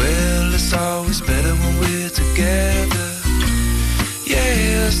 Well, it's always better when we're together.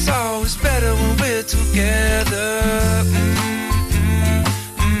 Yeah, it's always better when we're together.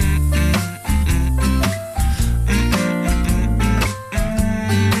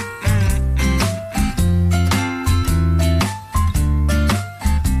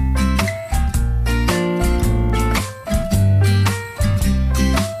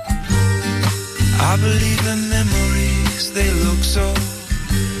 I believe in memories, they look so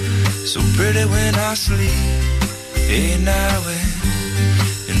pretty when I sleep. Hey, now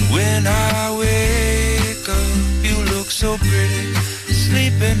and when I wake up, you look so pretty,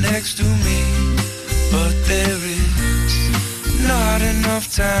 sleeping next to me. But there is not enough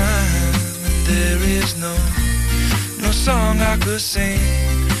time, and there is no song I could sing,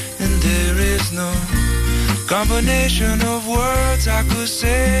 and there is no combination of words I could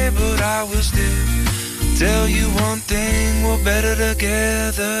say, but I will still tell you one thing, we're better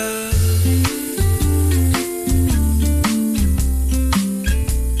together.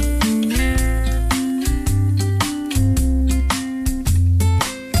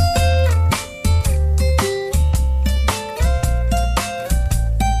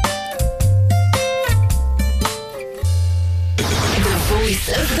 The voice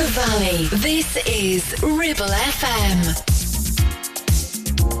of the valley. This is Ribble FM.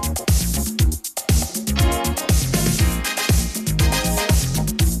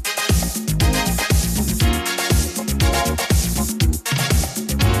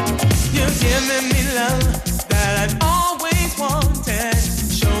 Giving me love that I've always wanted.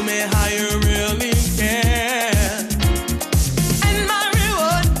 Show me how you really care. And my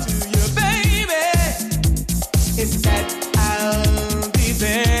reward to you, baby, is that I'll be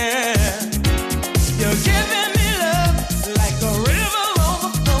there. You're giving me love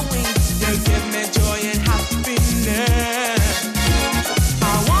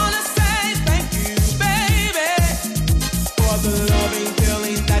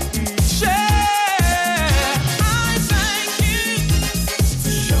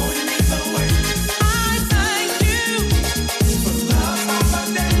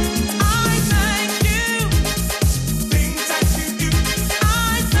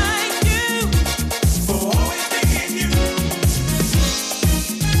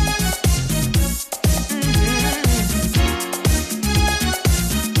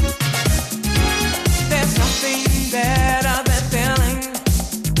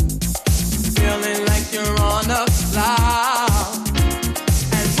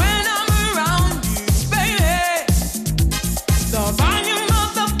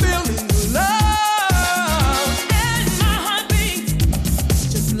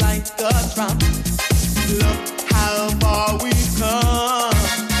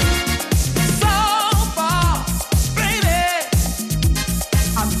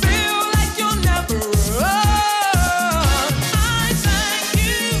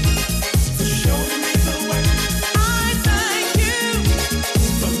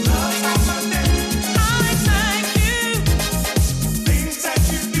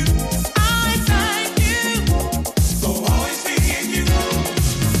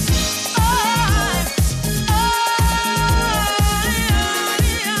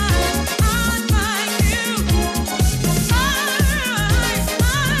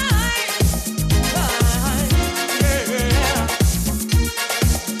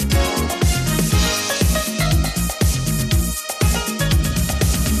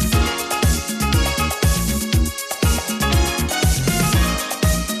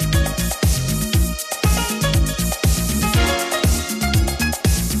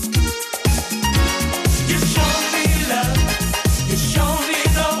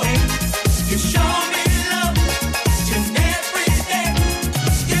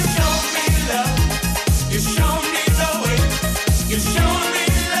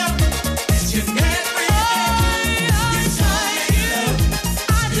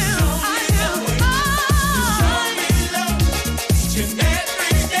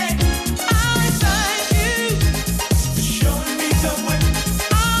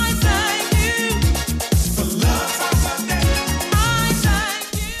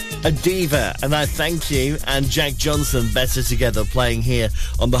A diva, and I thank you. And Jack Johnson, Better Together, playing here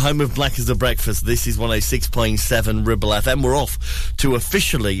on the home of Black as a Breakfast. This is 106.7 Ribble FM. We're off to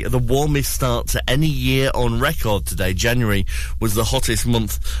officially the warmest start to any year on record today. January was the hottest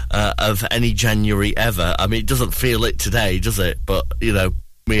month of any January ever. I mean, it doesn't feel it today, does it? But, you know,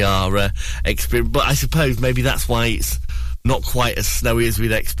 we are experiencing. But I suppose maybe that's why it's not quite as snowy as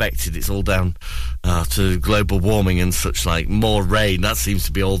we'd expected. It's all down to global warming and such like. More rain. That seems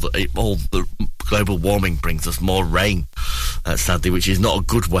to be all the global warming brings us more rain, sadly, which is not a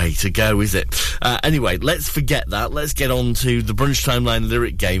good way to go, is it? Anyway, let's forget that. Let's get on to the Brunch Timeline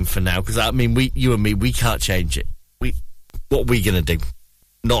lyric game for now, because, I mean, you and me, we can't change it. What are we going to do?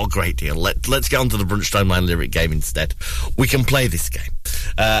 Not a great deal. Let's get on to the Brunch Timeline lyric game instead. We can play this game.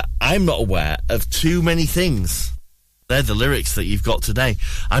 I'm not aware of too many things. They're the lyrics that you've got today.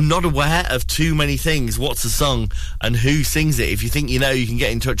 I'm not aware of too many things. What's the song and who sings it? If you think you know, you can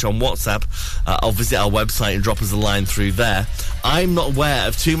get in touch on WhatsApp. I'll visit our website and drop us a line through there. I'm not aware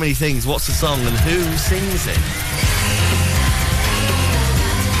of too many things. What's the song and who sings it?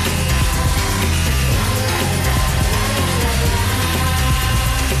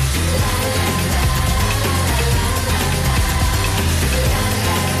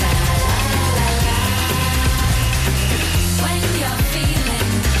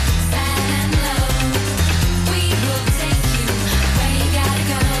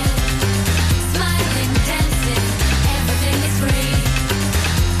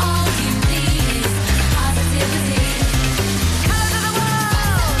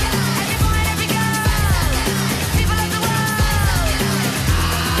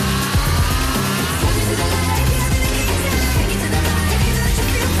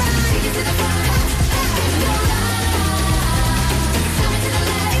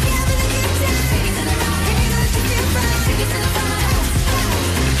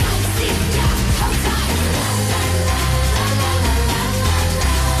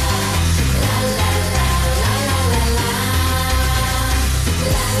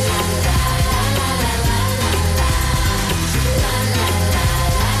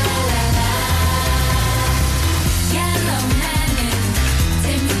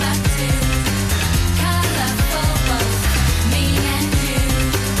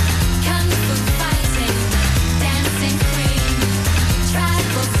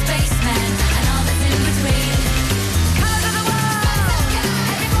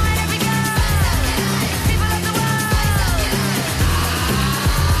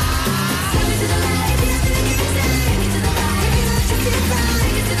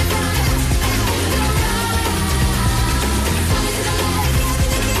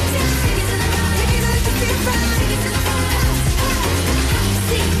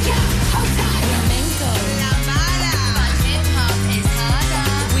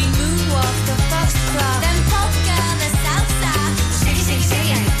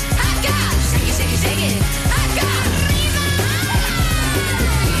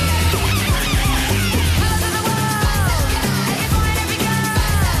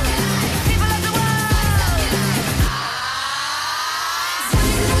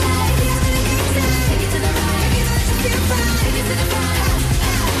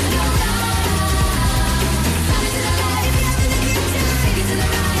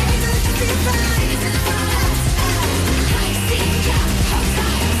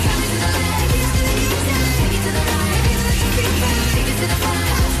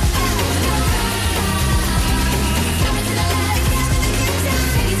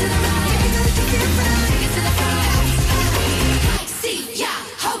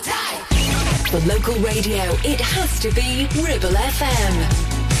 Local radio, it has to be Ribble FM.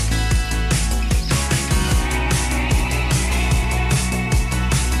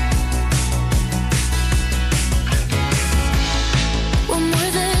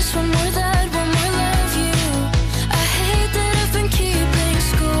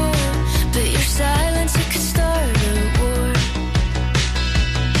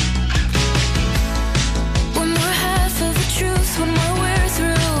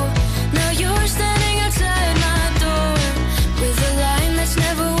 Now you're standing outside my door with a line that's never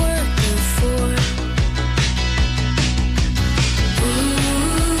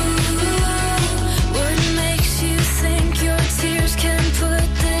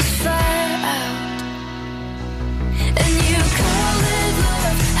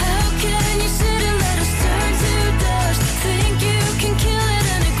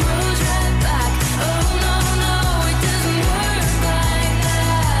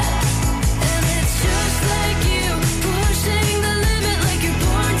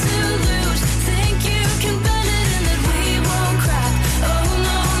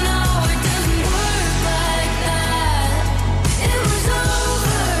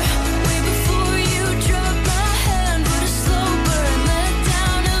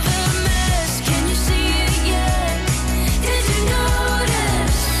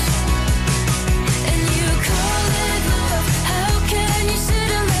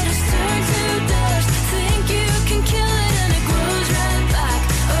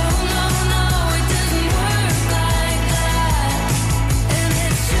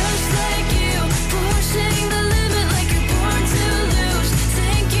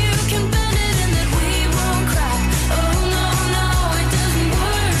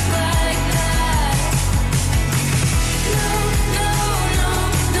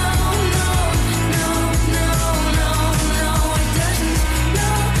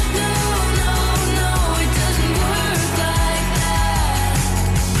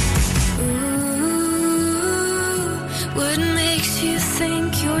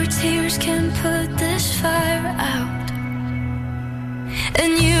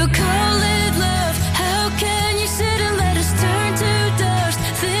you call it love? How can you sit and let us turn to dust?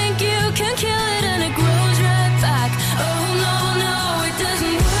 Think you can kill it and it grows right back. Oh no, no, it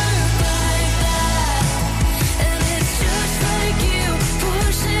doesn't work like that. And it's just like you,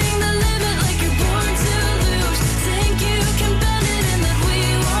 pushing the limit like you're born to lose. Think you can bend it and that we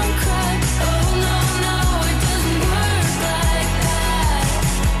won't cry. Oh no, no, it doesn't work like that.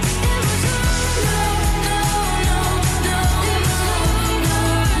 It was all no, no, no, no. It was all no,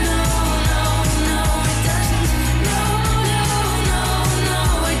 no, no, no. It doesn't, no, no, no, no.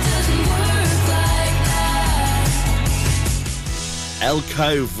 It doesn't work like that. El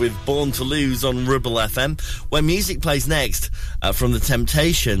Cove with Born to Lose on Ribble FM, where music plays next from The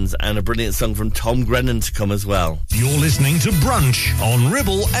Temptations and a brilliant song from Tom Grennan to come as well. You're listening to Brunch on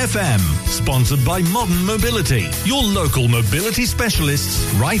Ribble FM, sponsored by Modern Mobility, your local mobility specialists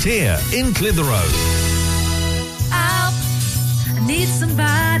right here in Clitheroe. I need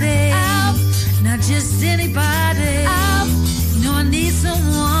somebody, not just anybody. You know I need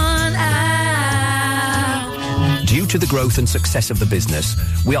someone. Due to the growth and success of the business,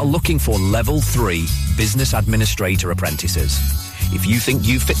 we are looking for Level 3 Business Administrator apprentices. If you think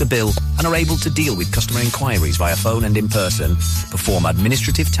you fit the bill and are able to deal with customer inquiries via phone and in person, perform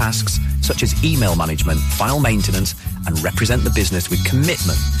administrative tasks such as email management, file maintenance, and represent the business with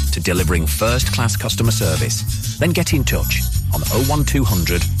commitment to delivering first-class customer service, then get in touch on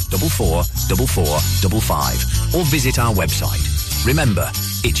 01200 444455 or visit our website. Remember,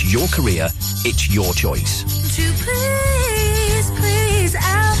 it's your career, it's your choice. To please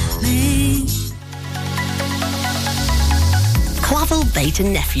help me. Clavel Bait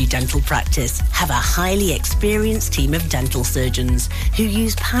and Nephew Dental Practice have a highly experienced team of dental surgeons who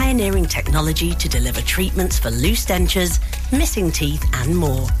use pioneering technology to deliver treatments for loose dentures, missing teeth and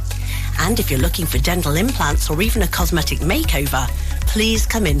more. And if you're looking for dental implants or even a cosmetic makeover, please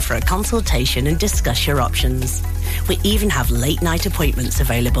come in for a consultation and discuss your options. We even have late night appointments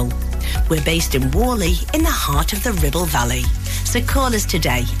available. We're based in Worley in the heart of the Ribble Valley. So call us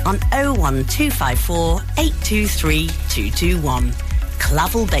today on 01254 823 221.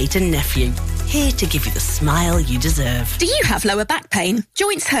 Clavel Bait and Nephew, here to give you the smile you deserve. Do you have lower back pain,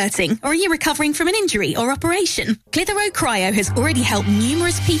 joints hurting, or are you recovering from an injury or operation? Clitheroe Cryo has already helped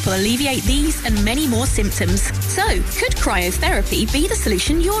numerous people alleviate these and many more symptoms. So, could cryotherapy be the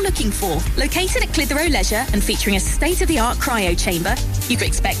solution you're looking for? Located at Clitheroe Leisure and featuring a state-of-the-art cryo chamber, you could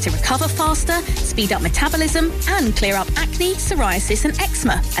expect to recover faster, speed up metabolism, and clear up acne, psoriasis, and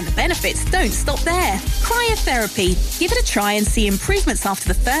eczema. And the benefits don't stop there. Cryotherapy. Give it a try and see improvements after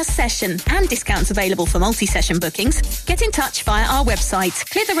the first session, and discounts available for multi-session bookings. Get in touch via our website,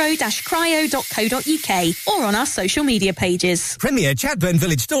 clitheroe-cryo.co.uk, or on our social media pages. Premier Chatburn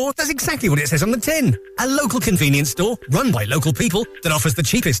Village Store does exactly what it says on the tin. A local convenience store run by local people that offers the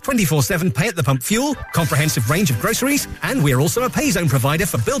cheapest 24/7 pay-at-the-pump fuel, comprehensive range of groceries, and we're also a pay zone provider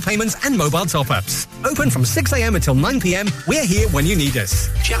for bill payments and mobile top-ups. Open from 6 a.m. until 9 p.m. We're here when you need us.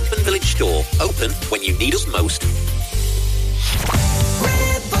 Chatburn Village Store, open when you need us most.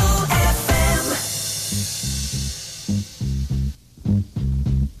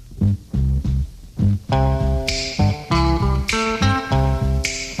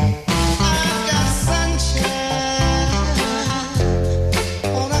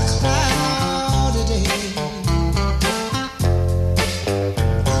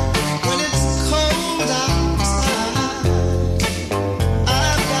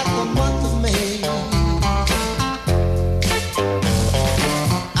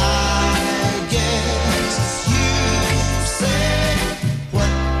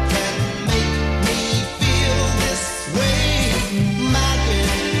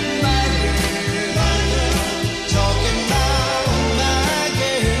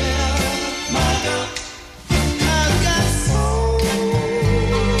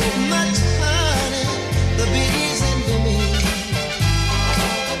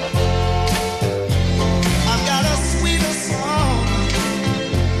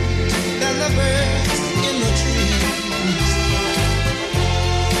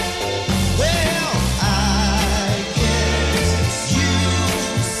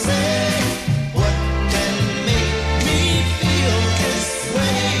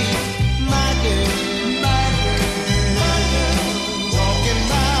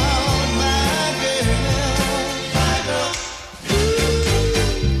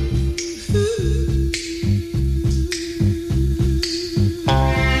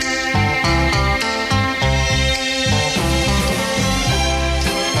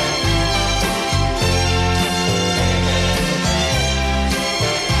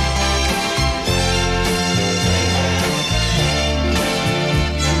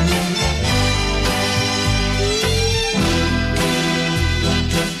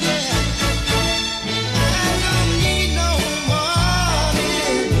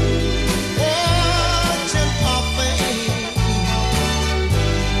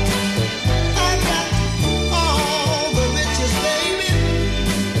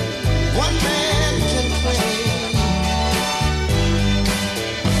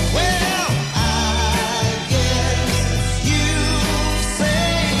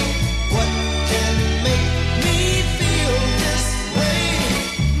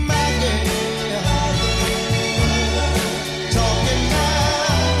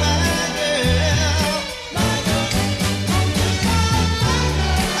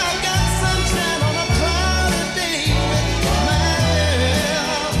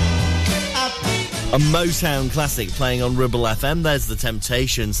 A Motown classic playing on Ribble FM. There's The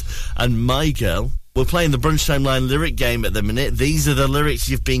Temptations and My Girl. We're playing the Brunch Timeline lyric game at the minute. These are the lyrics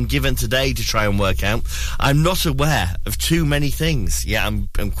you've been given today to try and work out. I'm not aware of too many things. Yeah, I'm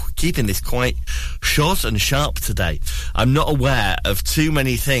keeping this quite short and sharp today. I'm not aware of too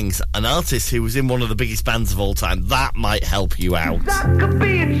many things. An artist who was in one of the biggest bands of all time. That might help you out. That could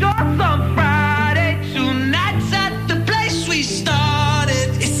be a choice on Friday. 2 nights at the place we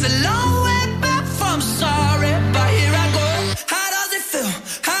started. It's a long way back from sorry, but here I go. How does it feel?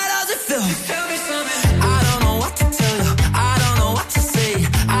 How does it feel? Tell me something. I don't know what to tell you. I don't know what to say.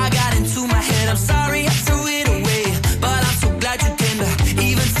 I got into my head. I'm sorry I threw it away, but I'm so glad you came back.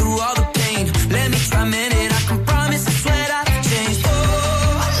 Even through all the pain, let me try a minute. I can promise, I swear that I've changed. Oh,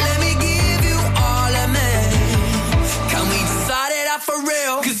 let me give you all of me. Can we start it out for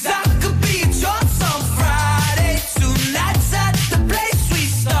real? 'Cause I could be yours on Friday. 2 nights at the place we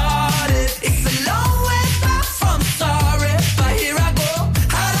started. It's a long way back from sorry, but here I go.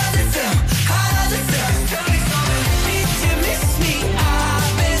 How does it feel? How does it feel? Tell me something. Did you miss me?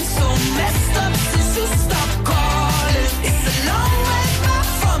 I've been so messed up since you stopped calling. It's a long way back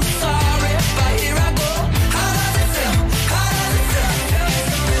from sorry, but here I go. How does it feel? How does it feel? Tell me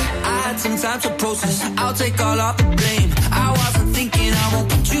something. I had some time to process. I'll take all of the blame. I wasn't thinking I won't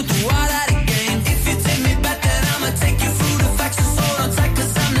put you through all that again. If you take me back, then I'ma take you through the facts. Just hold on tight,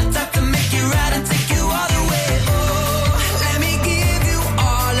 'cause I'm the type to make it right and take you all the way. Oh, let me give you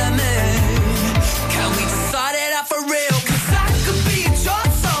all of me. Can we start it out for real? 'Cause I could be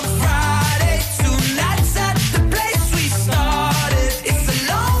yours on Friday. 2 nights at the place we started. It's a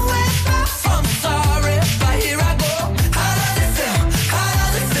long way back from sorry, but here I go. How does it feel? How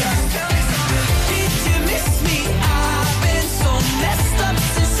does it feel? Tell me something. Did you miss me? I've been so messed up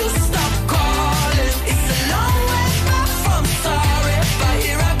since you stopped calling. It's a long way back from sorry, but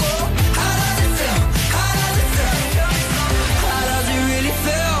here I go. How does it feel? How does it feel? Tell me something. How does it really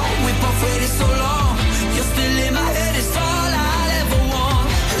feel? We both waited so long. You're still in my head, it's all I'll ever want.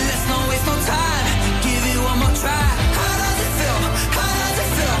 Let's not waste no time. Give it one more try. How does it feel? How does it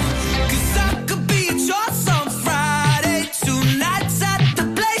feel? 'Cause I could be yours on Friday. 2 nights at the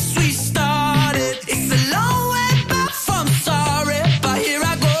place we started. It's a long way back from sorry, but here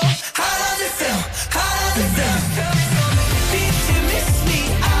I go. How does it feel? How does it feel? Tell me something. Did you miss me?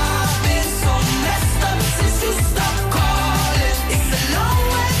 I've been so messed up since you stopped calling. It's a long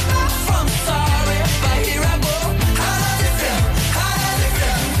way back from sorry, but here I go. How does it feel? How does it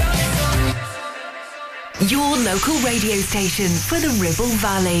feel? Tell me something. Your local radio station for the Ribble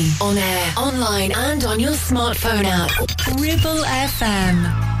Valley. On air, online and on your smartphone app. Ribble FM.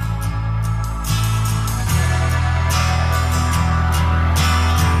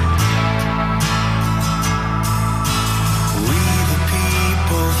 We the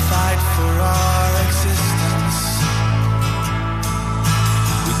people fight for our existence.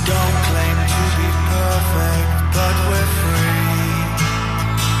 We don't claim to be perfect, but we're free.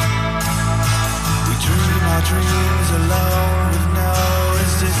 We dream our dreams alone with no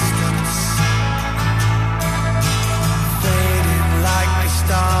resistance. Fading like the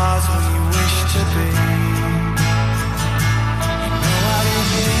stars when you wish to be. You know I didn't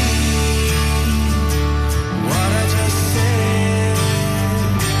mean what I just said,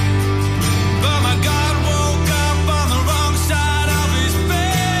 but my God woke up on the wrong side of his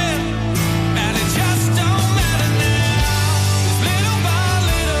bed, and it just don't matter now. 'Cause little by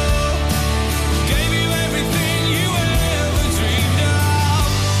little, gave you everything you ever dreamed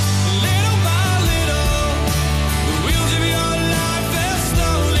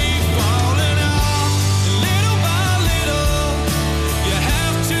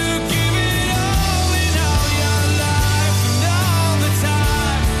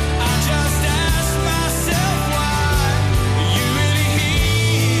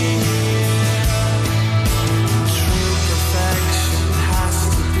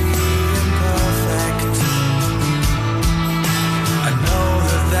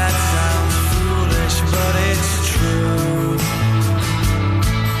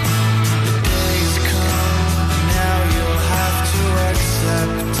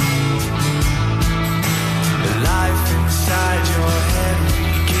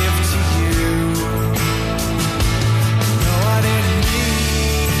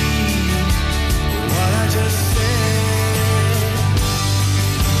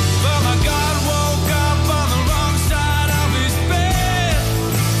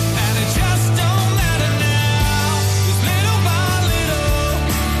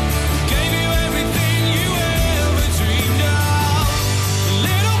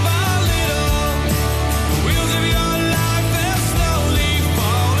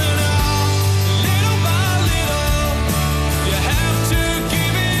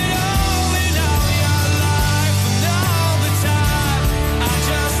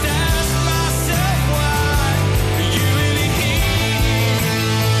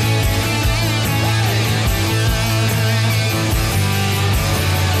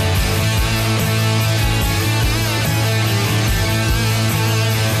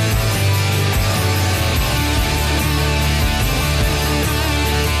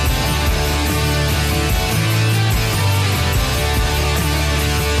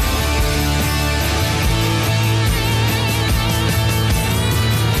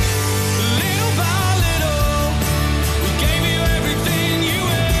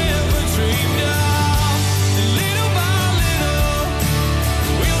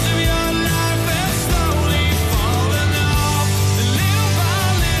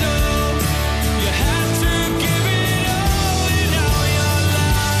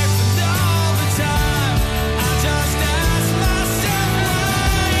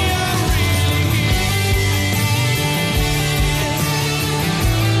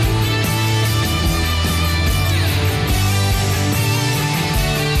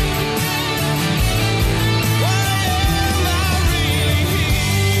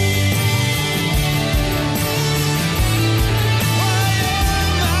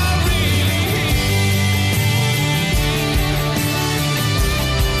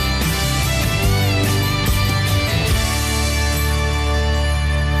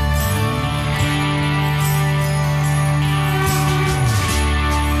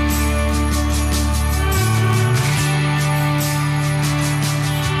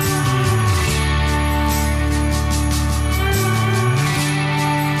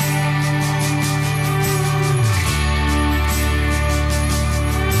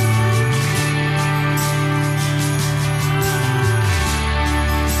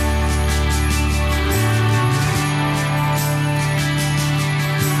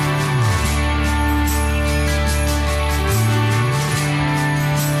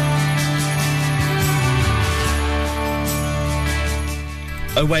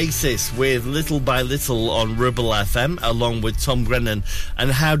Oasis with Little by Little on Ribble FM, along with Tom Grennan. And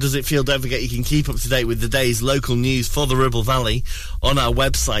how does it feel? Don't forget you can keep up to date with the day's local news for the Ribble Valley on our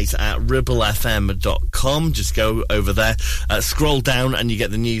website at ribblefm.com. Just go over there, scroll down, and you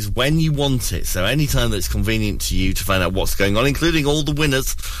get the news when you want it. So anytime that's convenient to you to find out what's going on, including all the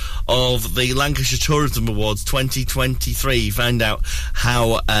winners of the Lancashire Tourism Awards 2023. Find out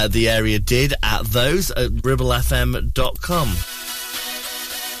how the area did at those at ribblefm.com.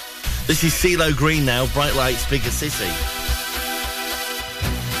 This is CeeLo Green now, Bright Lights, Bigger City.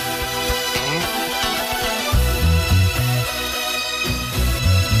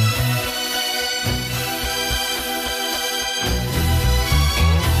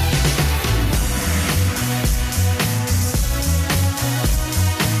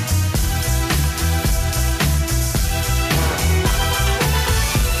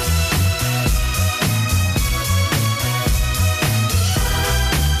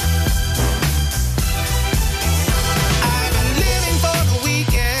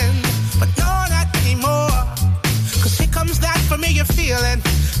 Feeling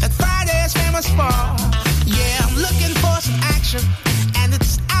that Friday is famous for. Yeah, I'm looking for some action, and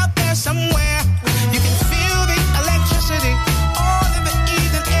it's out there somewhere. You can feel the electricity all in the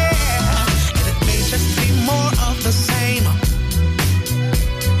evening air, and it may just be more of the same.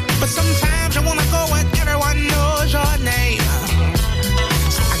 But sometimes you wanna go where everyone knows your name.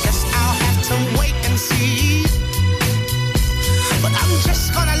 So I guess I'll have to wait and see. But I'm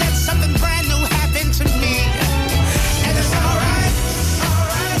just gonna let something brand new happen to me, and it's alright.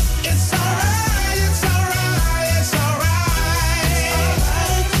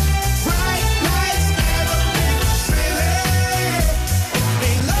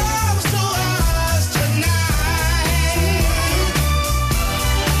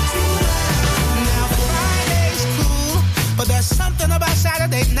 About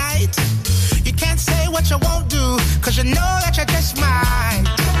Saturday night, you can't say what you won't do, cause you know that you just might.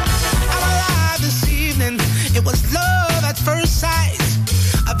 I'm alive this evening, it was love at first sight.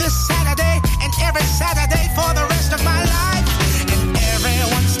 This Saturday and every Saturday for the rest of my life, and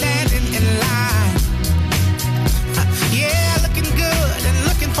everyone standing in line. Yeah, looking good and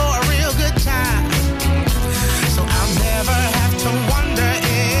looking for a real good time. So I'll never have to wonder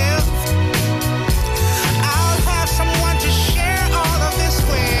if I'll have someone to share all of this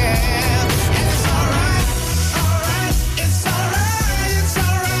with. And it's alright, alright, it's alright, it's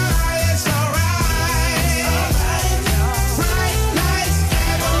alright, it's alright. Bright lights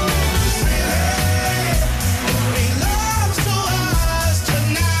every belongs to us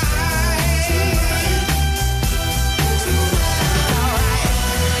tonight.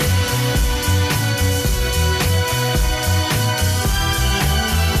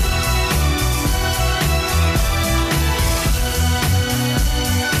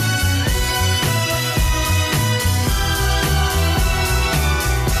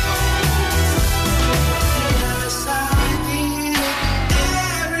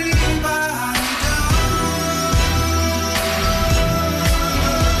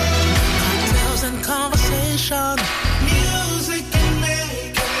 Cocktails and conversation, music and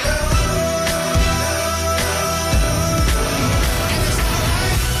making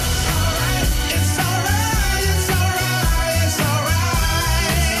it's alright, it's alright, it's alright.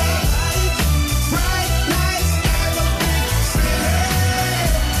 Bright lights and a big city,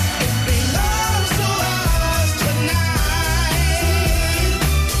 it belongs to us tonight.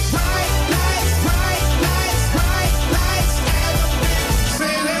 Bright lights, bright lights, bright lights and a big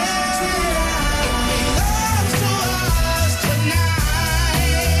city, it belongs to us tonight.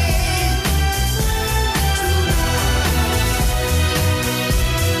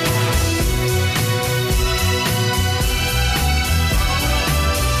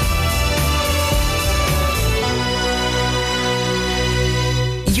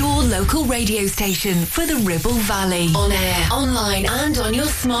 Your local radio station for the Ribble Valley. On air, online and on your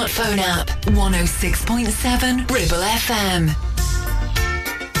smartphone app. 106.7 Ribble FM.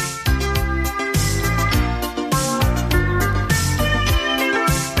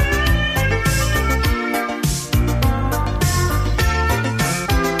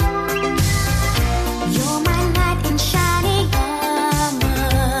 You're my knight in shining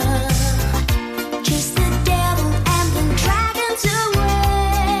armor. Chase the devil and the dragons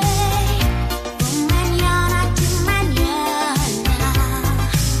away. From mañana to mañana.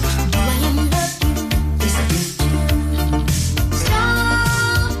 Do I love you? Yes, I do.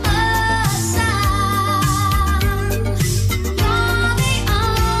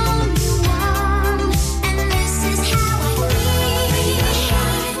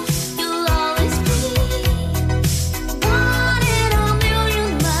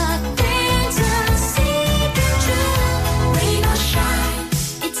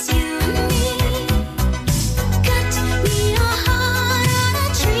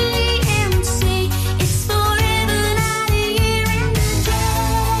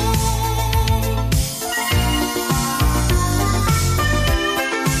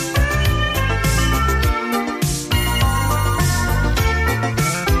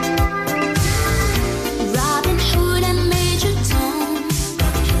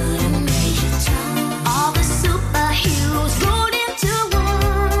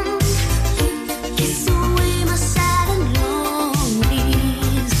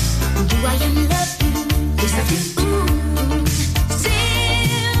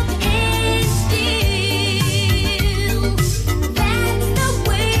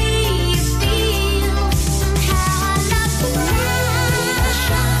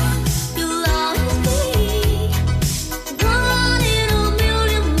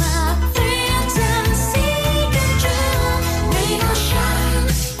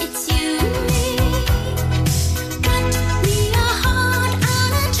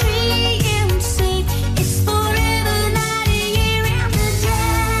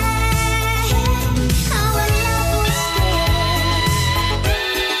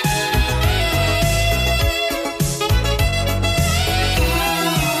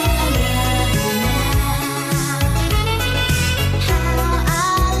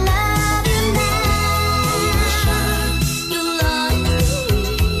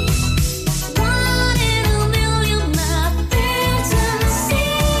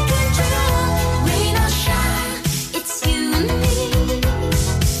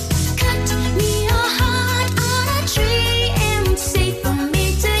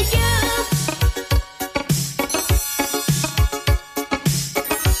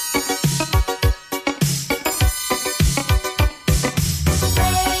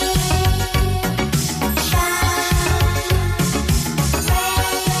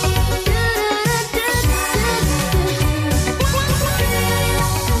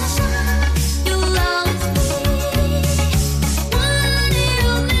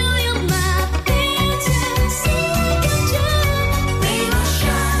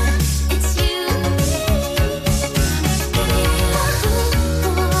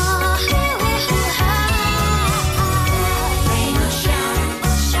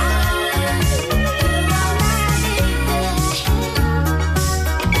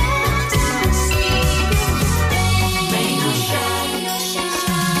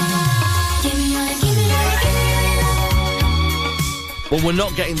 Well, we're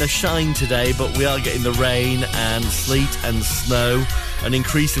not getting the shine today, but we are getting the rain and sleet and snow. And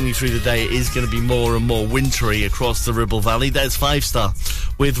increasingly through the day, it is going to be more and more wintry across the Ribble Valley. There's 5-star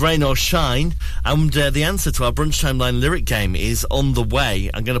with rain or shine. And the answer to our Brunch Timeline lyric game is on the way.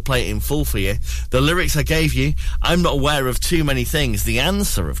 I'm going to play it in full for you. The lyrics I gave you, I'm not aware of too many things. The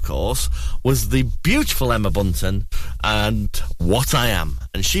answer, of course, was the beautiful Emma Bunton and What I Am.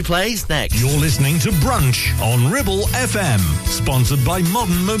 And she plays next. You're listening to Brunch on Ribble FM, sponsored by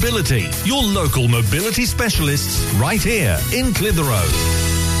Modern Mobility, your local mobility specialists right here in Clitheroe.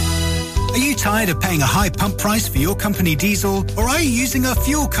 Are you tired of paying a high pump price for your company diesel? Or are you using a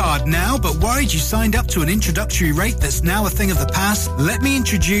fuel card now but worried you signed up to an introductory rate that's now a thing of the past? Let me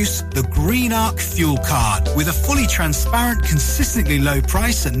introduce the Green Arc Fuel Card. With a fully transparent, consistently low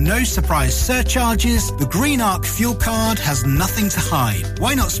price and no surprise surcharges, the Green Arc Fuel Card has nothing to hide.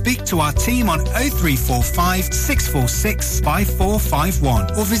 Why not speak to our team on 0345 646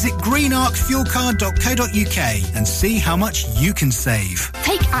 5451 or visit greenarcfuelcard.co.uk and see how much you can save.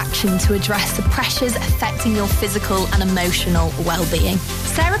 Take action to address the pressures affecting your physical and emotional well-being.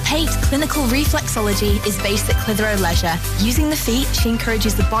 Sarah Pate Clinical Reflexology is based at Clitheroe Leisure. Using the feet, she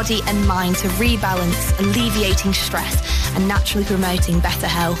encourages the body and mind to rebalance, alleviating stress and naturally promoting better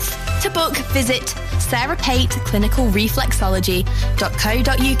health. To book, visit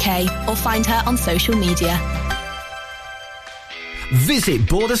sarahpateclinicalreflexology.co.uk or find her on social media. Visit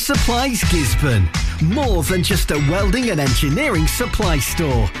Border Supplies Gisborne. More than just a welding and engineering supply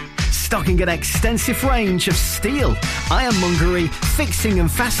store. Stocking an extensive range of steel, ironmongery, fixing and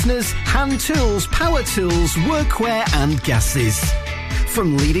fasteners, hand tools, power tools, workwear and gases.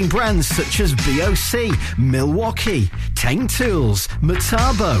 From leading brands such as BOC, Milwaukee, Tang Tools,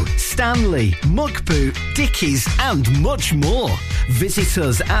 Metabo, Stanley, Muck Boot, Dickies and much more. Visit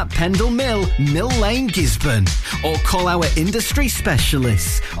us at Pendle Mill, Mill Lane, Gisborne, or call our industry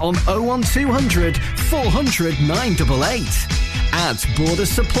specialists on 01200 400 988. At Border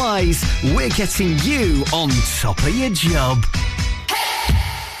Supplies, we're getting you on top of your job.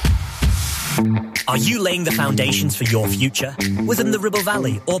 Are you laying the foundations for your future? Within the Ribble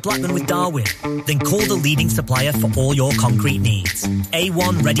Valley or Blackburn with Darwin? Then call the leading supplier for all your concrete needs.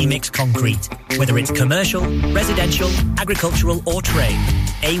 A1 Ready Mix Concrete. Whether it's commercial, residential, agricultural or trade,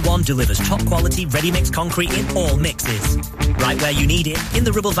 A1 delivers top quality ready mix concrete in all mixes. Right where you need it, in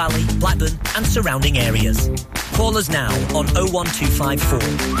the Ribble Valley, Blackburn and surrounding areas. Call us now on 01254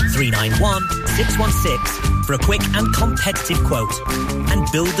 391 616 for a quick and competitive quote. And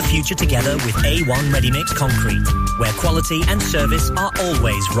build the future together with A1 Ready Mix Concrete, where quality and service are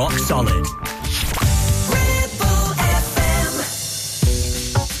always rock solid.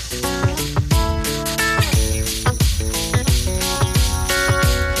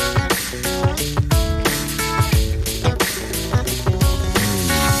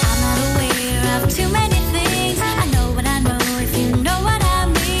 Too many things, I know what I know, if you know what I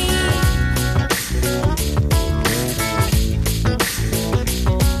mean.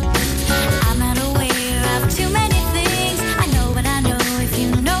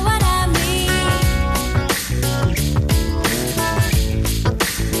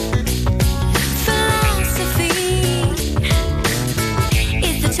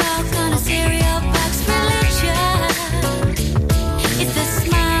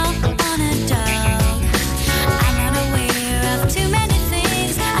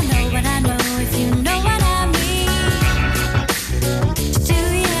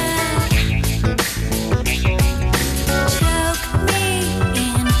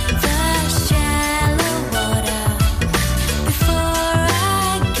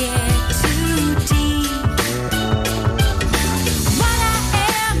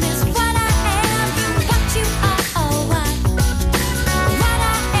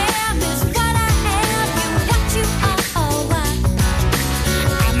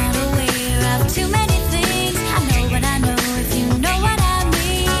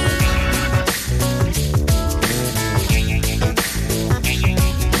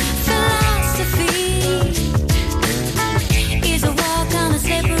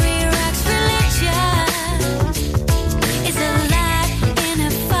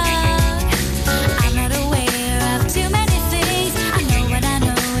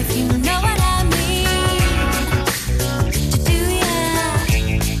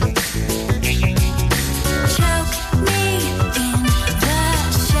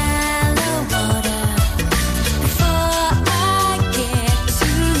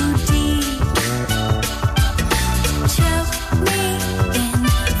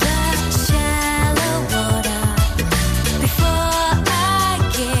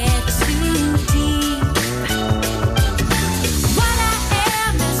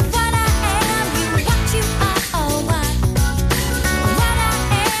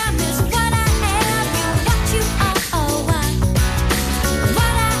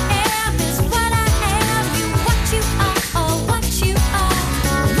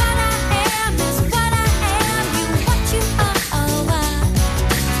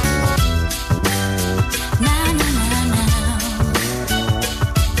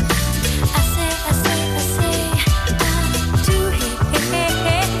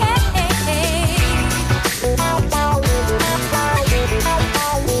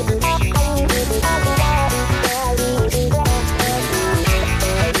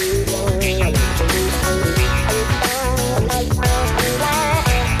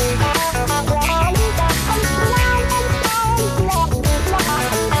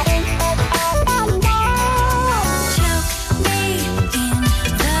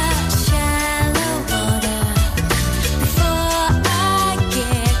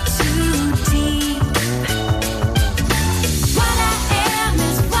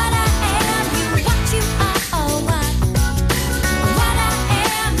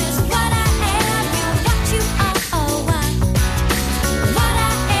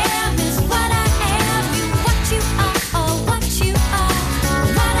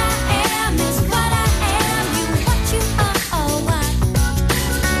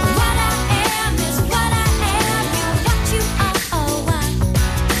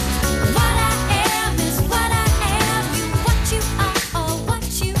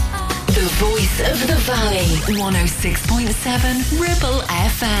 over the valley. 106.7 Ribble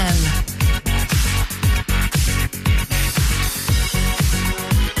FM.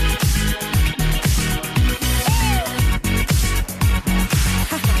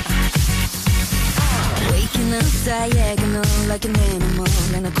 Diagonal like an animal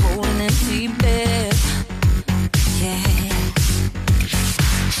in a cold and empty bed. Yeah.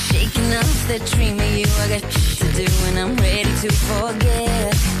 Shaking off the dream of you. I got to do and I'm ready to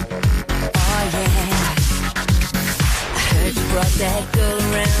forget. Oh yeah. I heard you brought that girl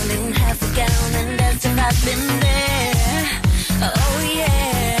around in half a gown and asked if I've been there. Oh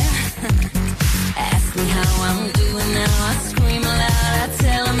yeah. Ask me how I'm doing now. I scream aloud. I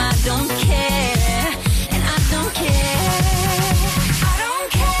tell him I don't care. Don't care, I don't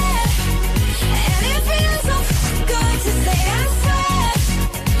care, and it feels so good to say I swear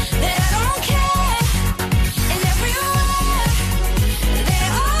that I don't care, and everywhere,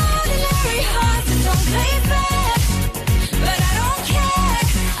 they're ordinary hearts that don't play fair, but I don't care,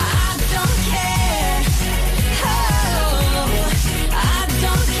 I don't care, oh, I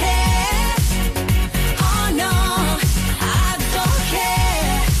don't care, oh no, I don't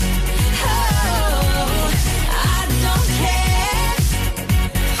care, oh.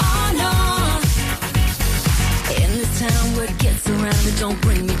 What gets around it don't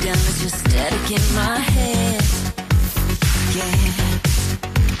bring me down, it's just static in my head. Yeah.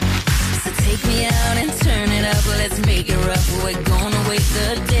 So take me out and turn it up, let's make it rough, we're gonna wake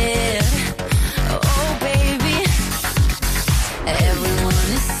the dead. Oh baby,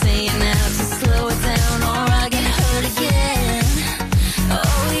 everyone is saying now to slow it down or I'll get hurt again.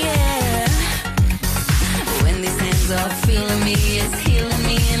 Oh yeah. When these hands are feeling me, it's healing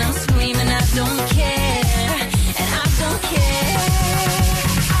me and I'm screaming I don't care. Don't care,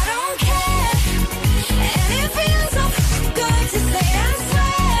 I don't care, and it feels so good to say I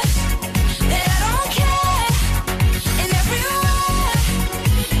swear that I don't care, and everywhere,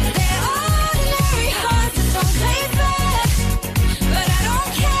 they're ordinary hearts that don't play fair, but I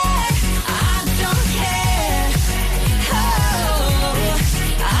don't care, oh, I don't care,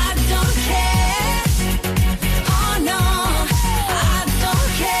 oh no, I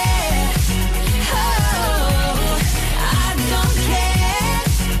don't care, oh. I don't care,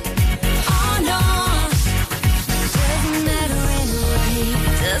 oh no. Doesn't matter anyway,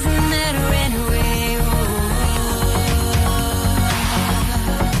 doesn't matter anyway, oh.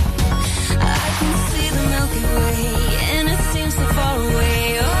 I can see the Milky Way and it seems so far away,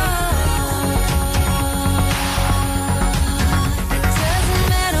 oh. It doesn't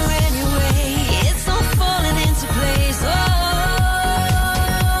matter anyway, it's all falling into place, oh.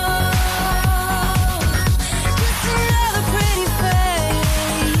 Just another pretty face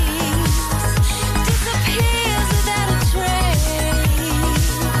disappears without a trace.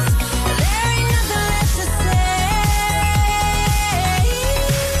 There ain't nothing left to say.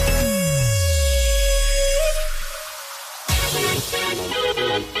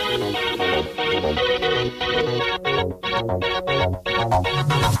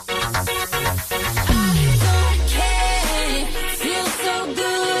 I don't care, feels so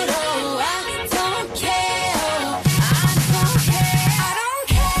good, oh, I don't care, I don't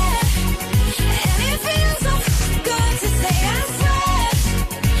care, and it feels so good to say I swear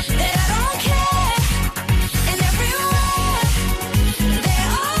that I don't care, and everywhere,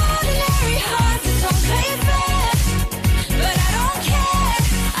 they're ordinary hearts that don't play fair, but I don't care,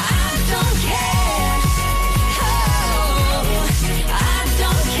 oh, I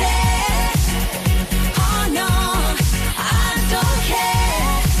don't care, oh no, I don't care,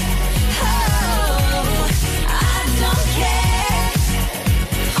 oh, I don't care,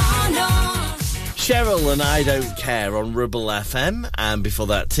 oh no. Cheryl and I Don't Care on Ribble FM, and before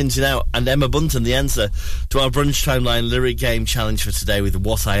that, Tintin Out and Emma Bunton, the answer to our Brunch Timeline Lyric Game Challenge for today with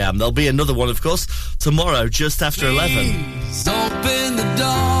What I Am. There'll be another one, of course, tomorrow, just after 11. Open the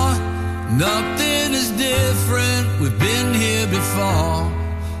door, nothing is different, we've been here before,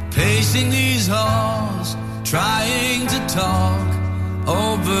 pacing these halls, trying to talk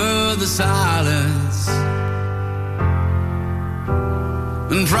over the silence,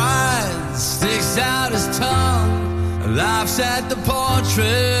 and pride sticks out his tongue, laughs at the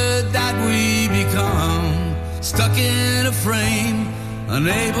portrait that we become, stuck in a frame,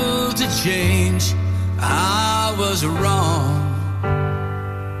 unable to change. I was wrong.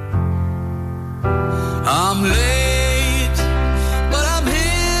 I'm late, but I'm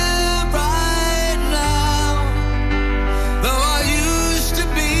here right now. Though I used to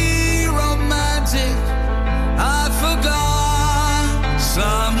be romantic, I forgot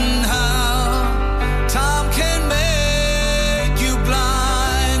somehow. Time can make you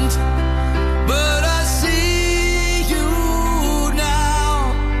blind, but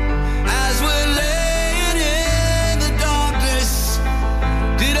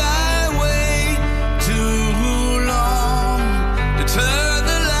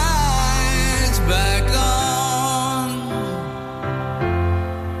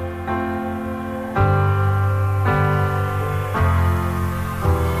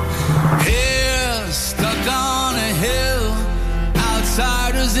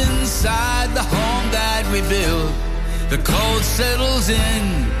rebuild. The cold settles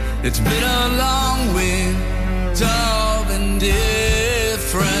in. It's been a long winter of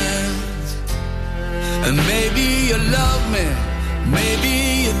indifference. And maybe you love me,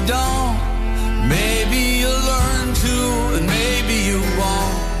 maybe you don't. Maybe you'll learn to, and maybe you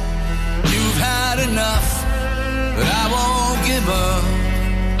won't. You've had enough, but I won't give up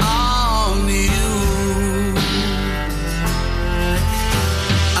on you.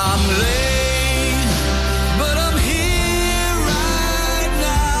 I'm late, but I'm here right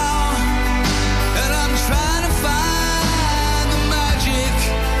now, and I'm trying to find the magic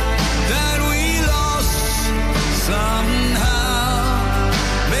that we lost somehow.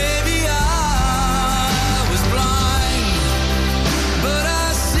 Maybe I was blind, but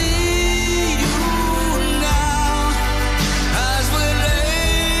I see you now as we're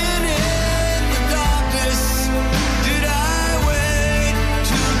laying in the darkness. Did I wait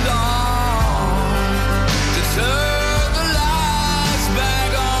too long to turn the lights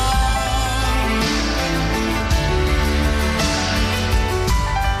back on?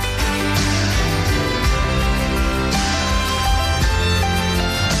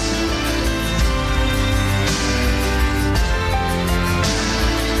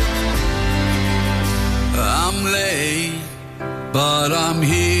 I'm late, but I'm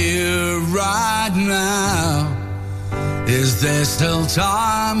here right now. Is there still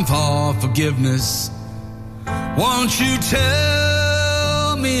time for forgiveness? Won't you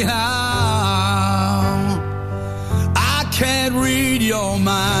tell me how? I can't read your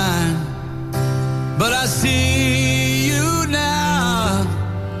mind, but I see you now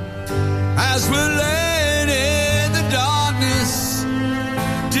as we're laying in the darkness.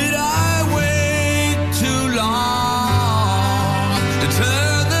 Did I wait too long to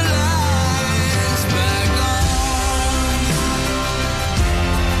turn the lights back on?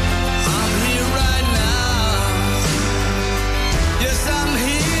 I'm here right now. Yes, I'm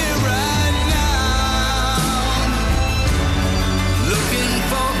here right now. Looking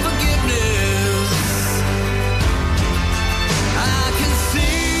for forgiveness. I can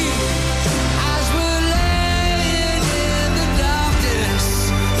see as we're laying in the darkness.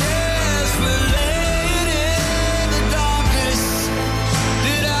 Yes, we're laying in the darkness.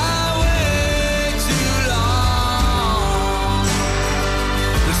 Did I wait too long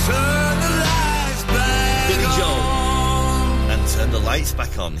to turn the lights back Billy Joel. on? And turn the lights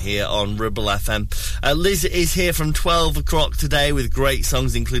back on here on Ribble FM. Liz is here from 12 o'clock today with great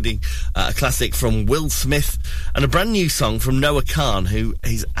songs, including a classic from Will Smith and a brand new song from Noah Khan, who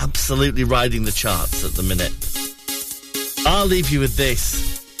is absolutely riding the charts at the minute. I'll leave you with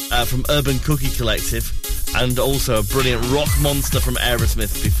this from Urban Cookie Collective, and also a brilliant rock monster from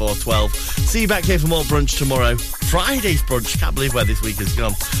Aerosmith before 12. See you back here for more brunch tomorrow. Friday's brunch, can't believe where this week has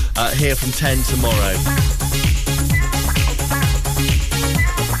gone. Here from 10 tomorrow.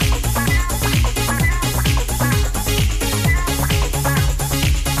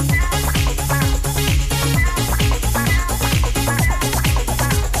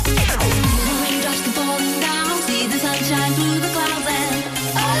 Raindrops keep falling down, see the sunshine through the clouds, and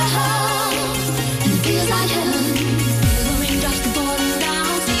it feels like heaven. The raindrops keep falling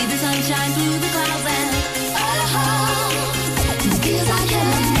down, see the sunshine through the clouds, and it feels like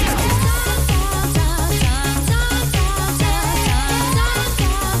heaven.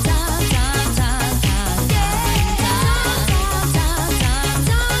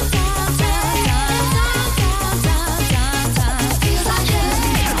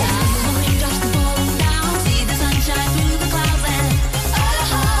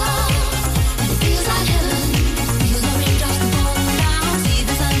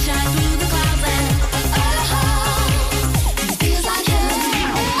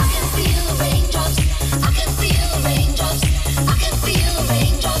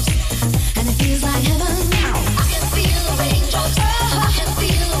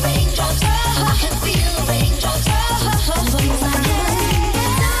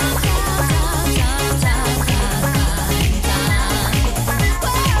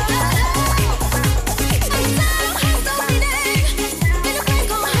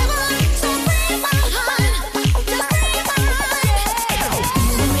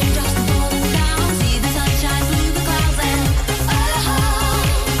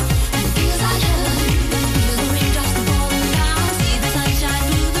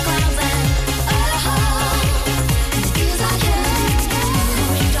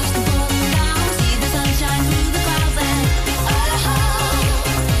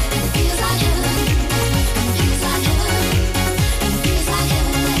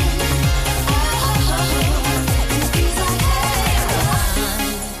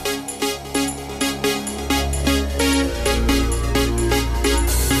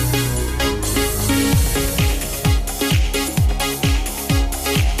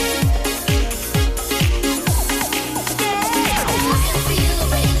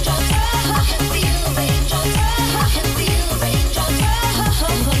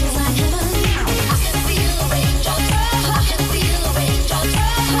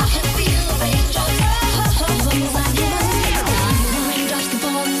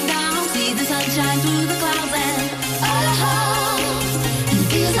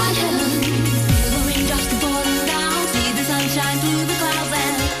 like heaven. Feel the raindrops to falling down. See the sunshine through the clouds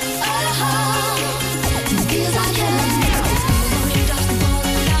and it feels like heaven. Feel the raindrops to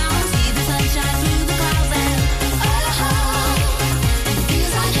falling down. See the sunshine through the clouds and it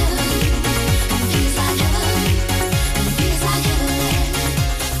feels like heaven. It feels like heaven. It feels like heaven.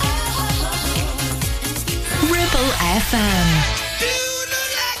 Ribble FM.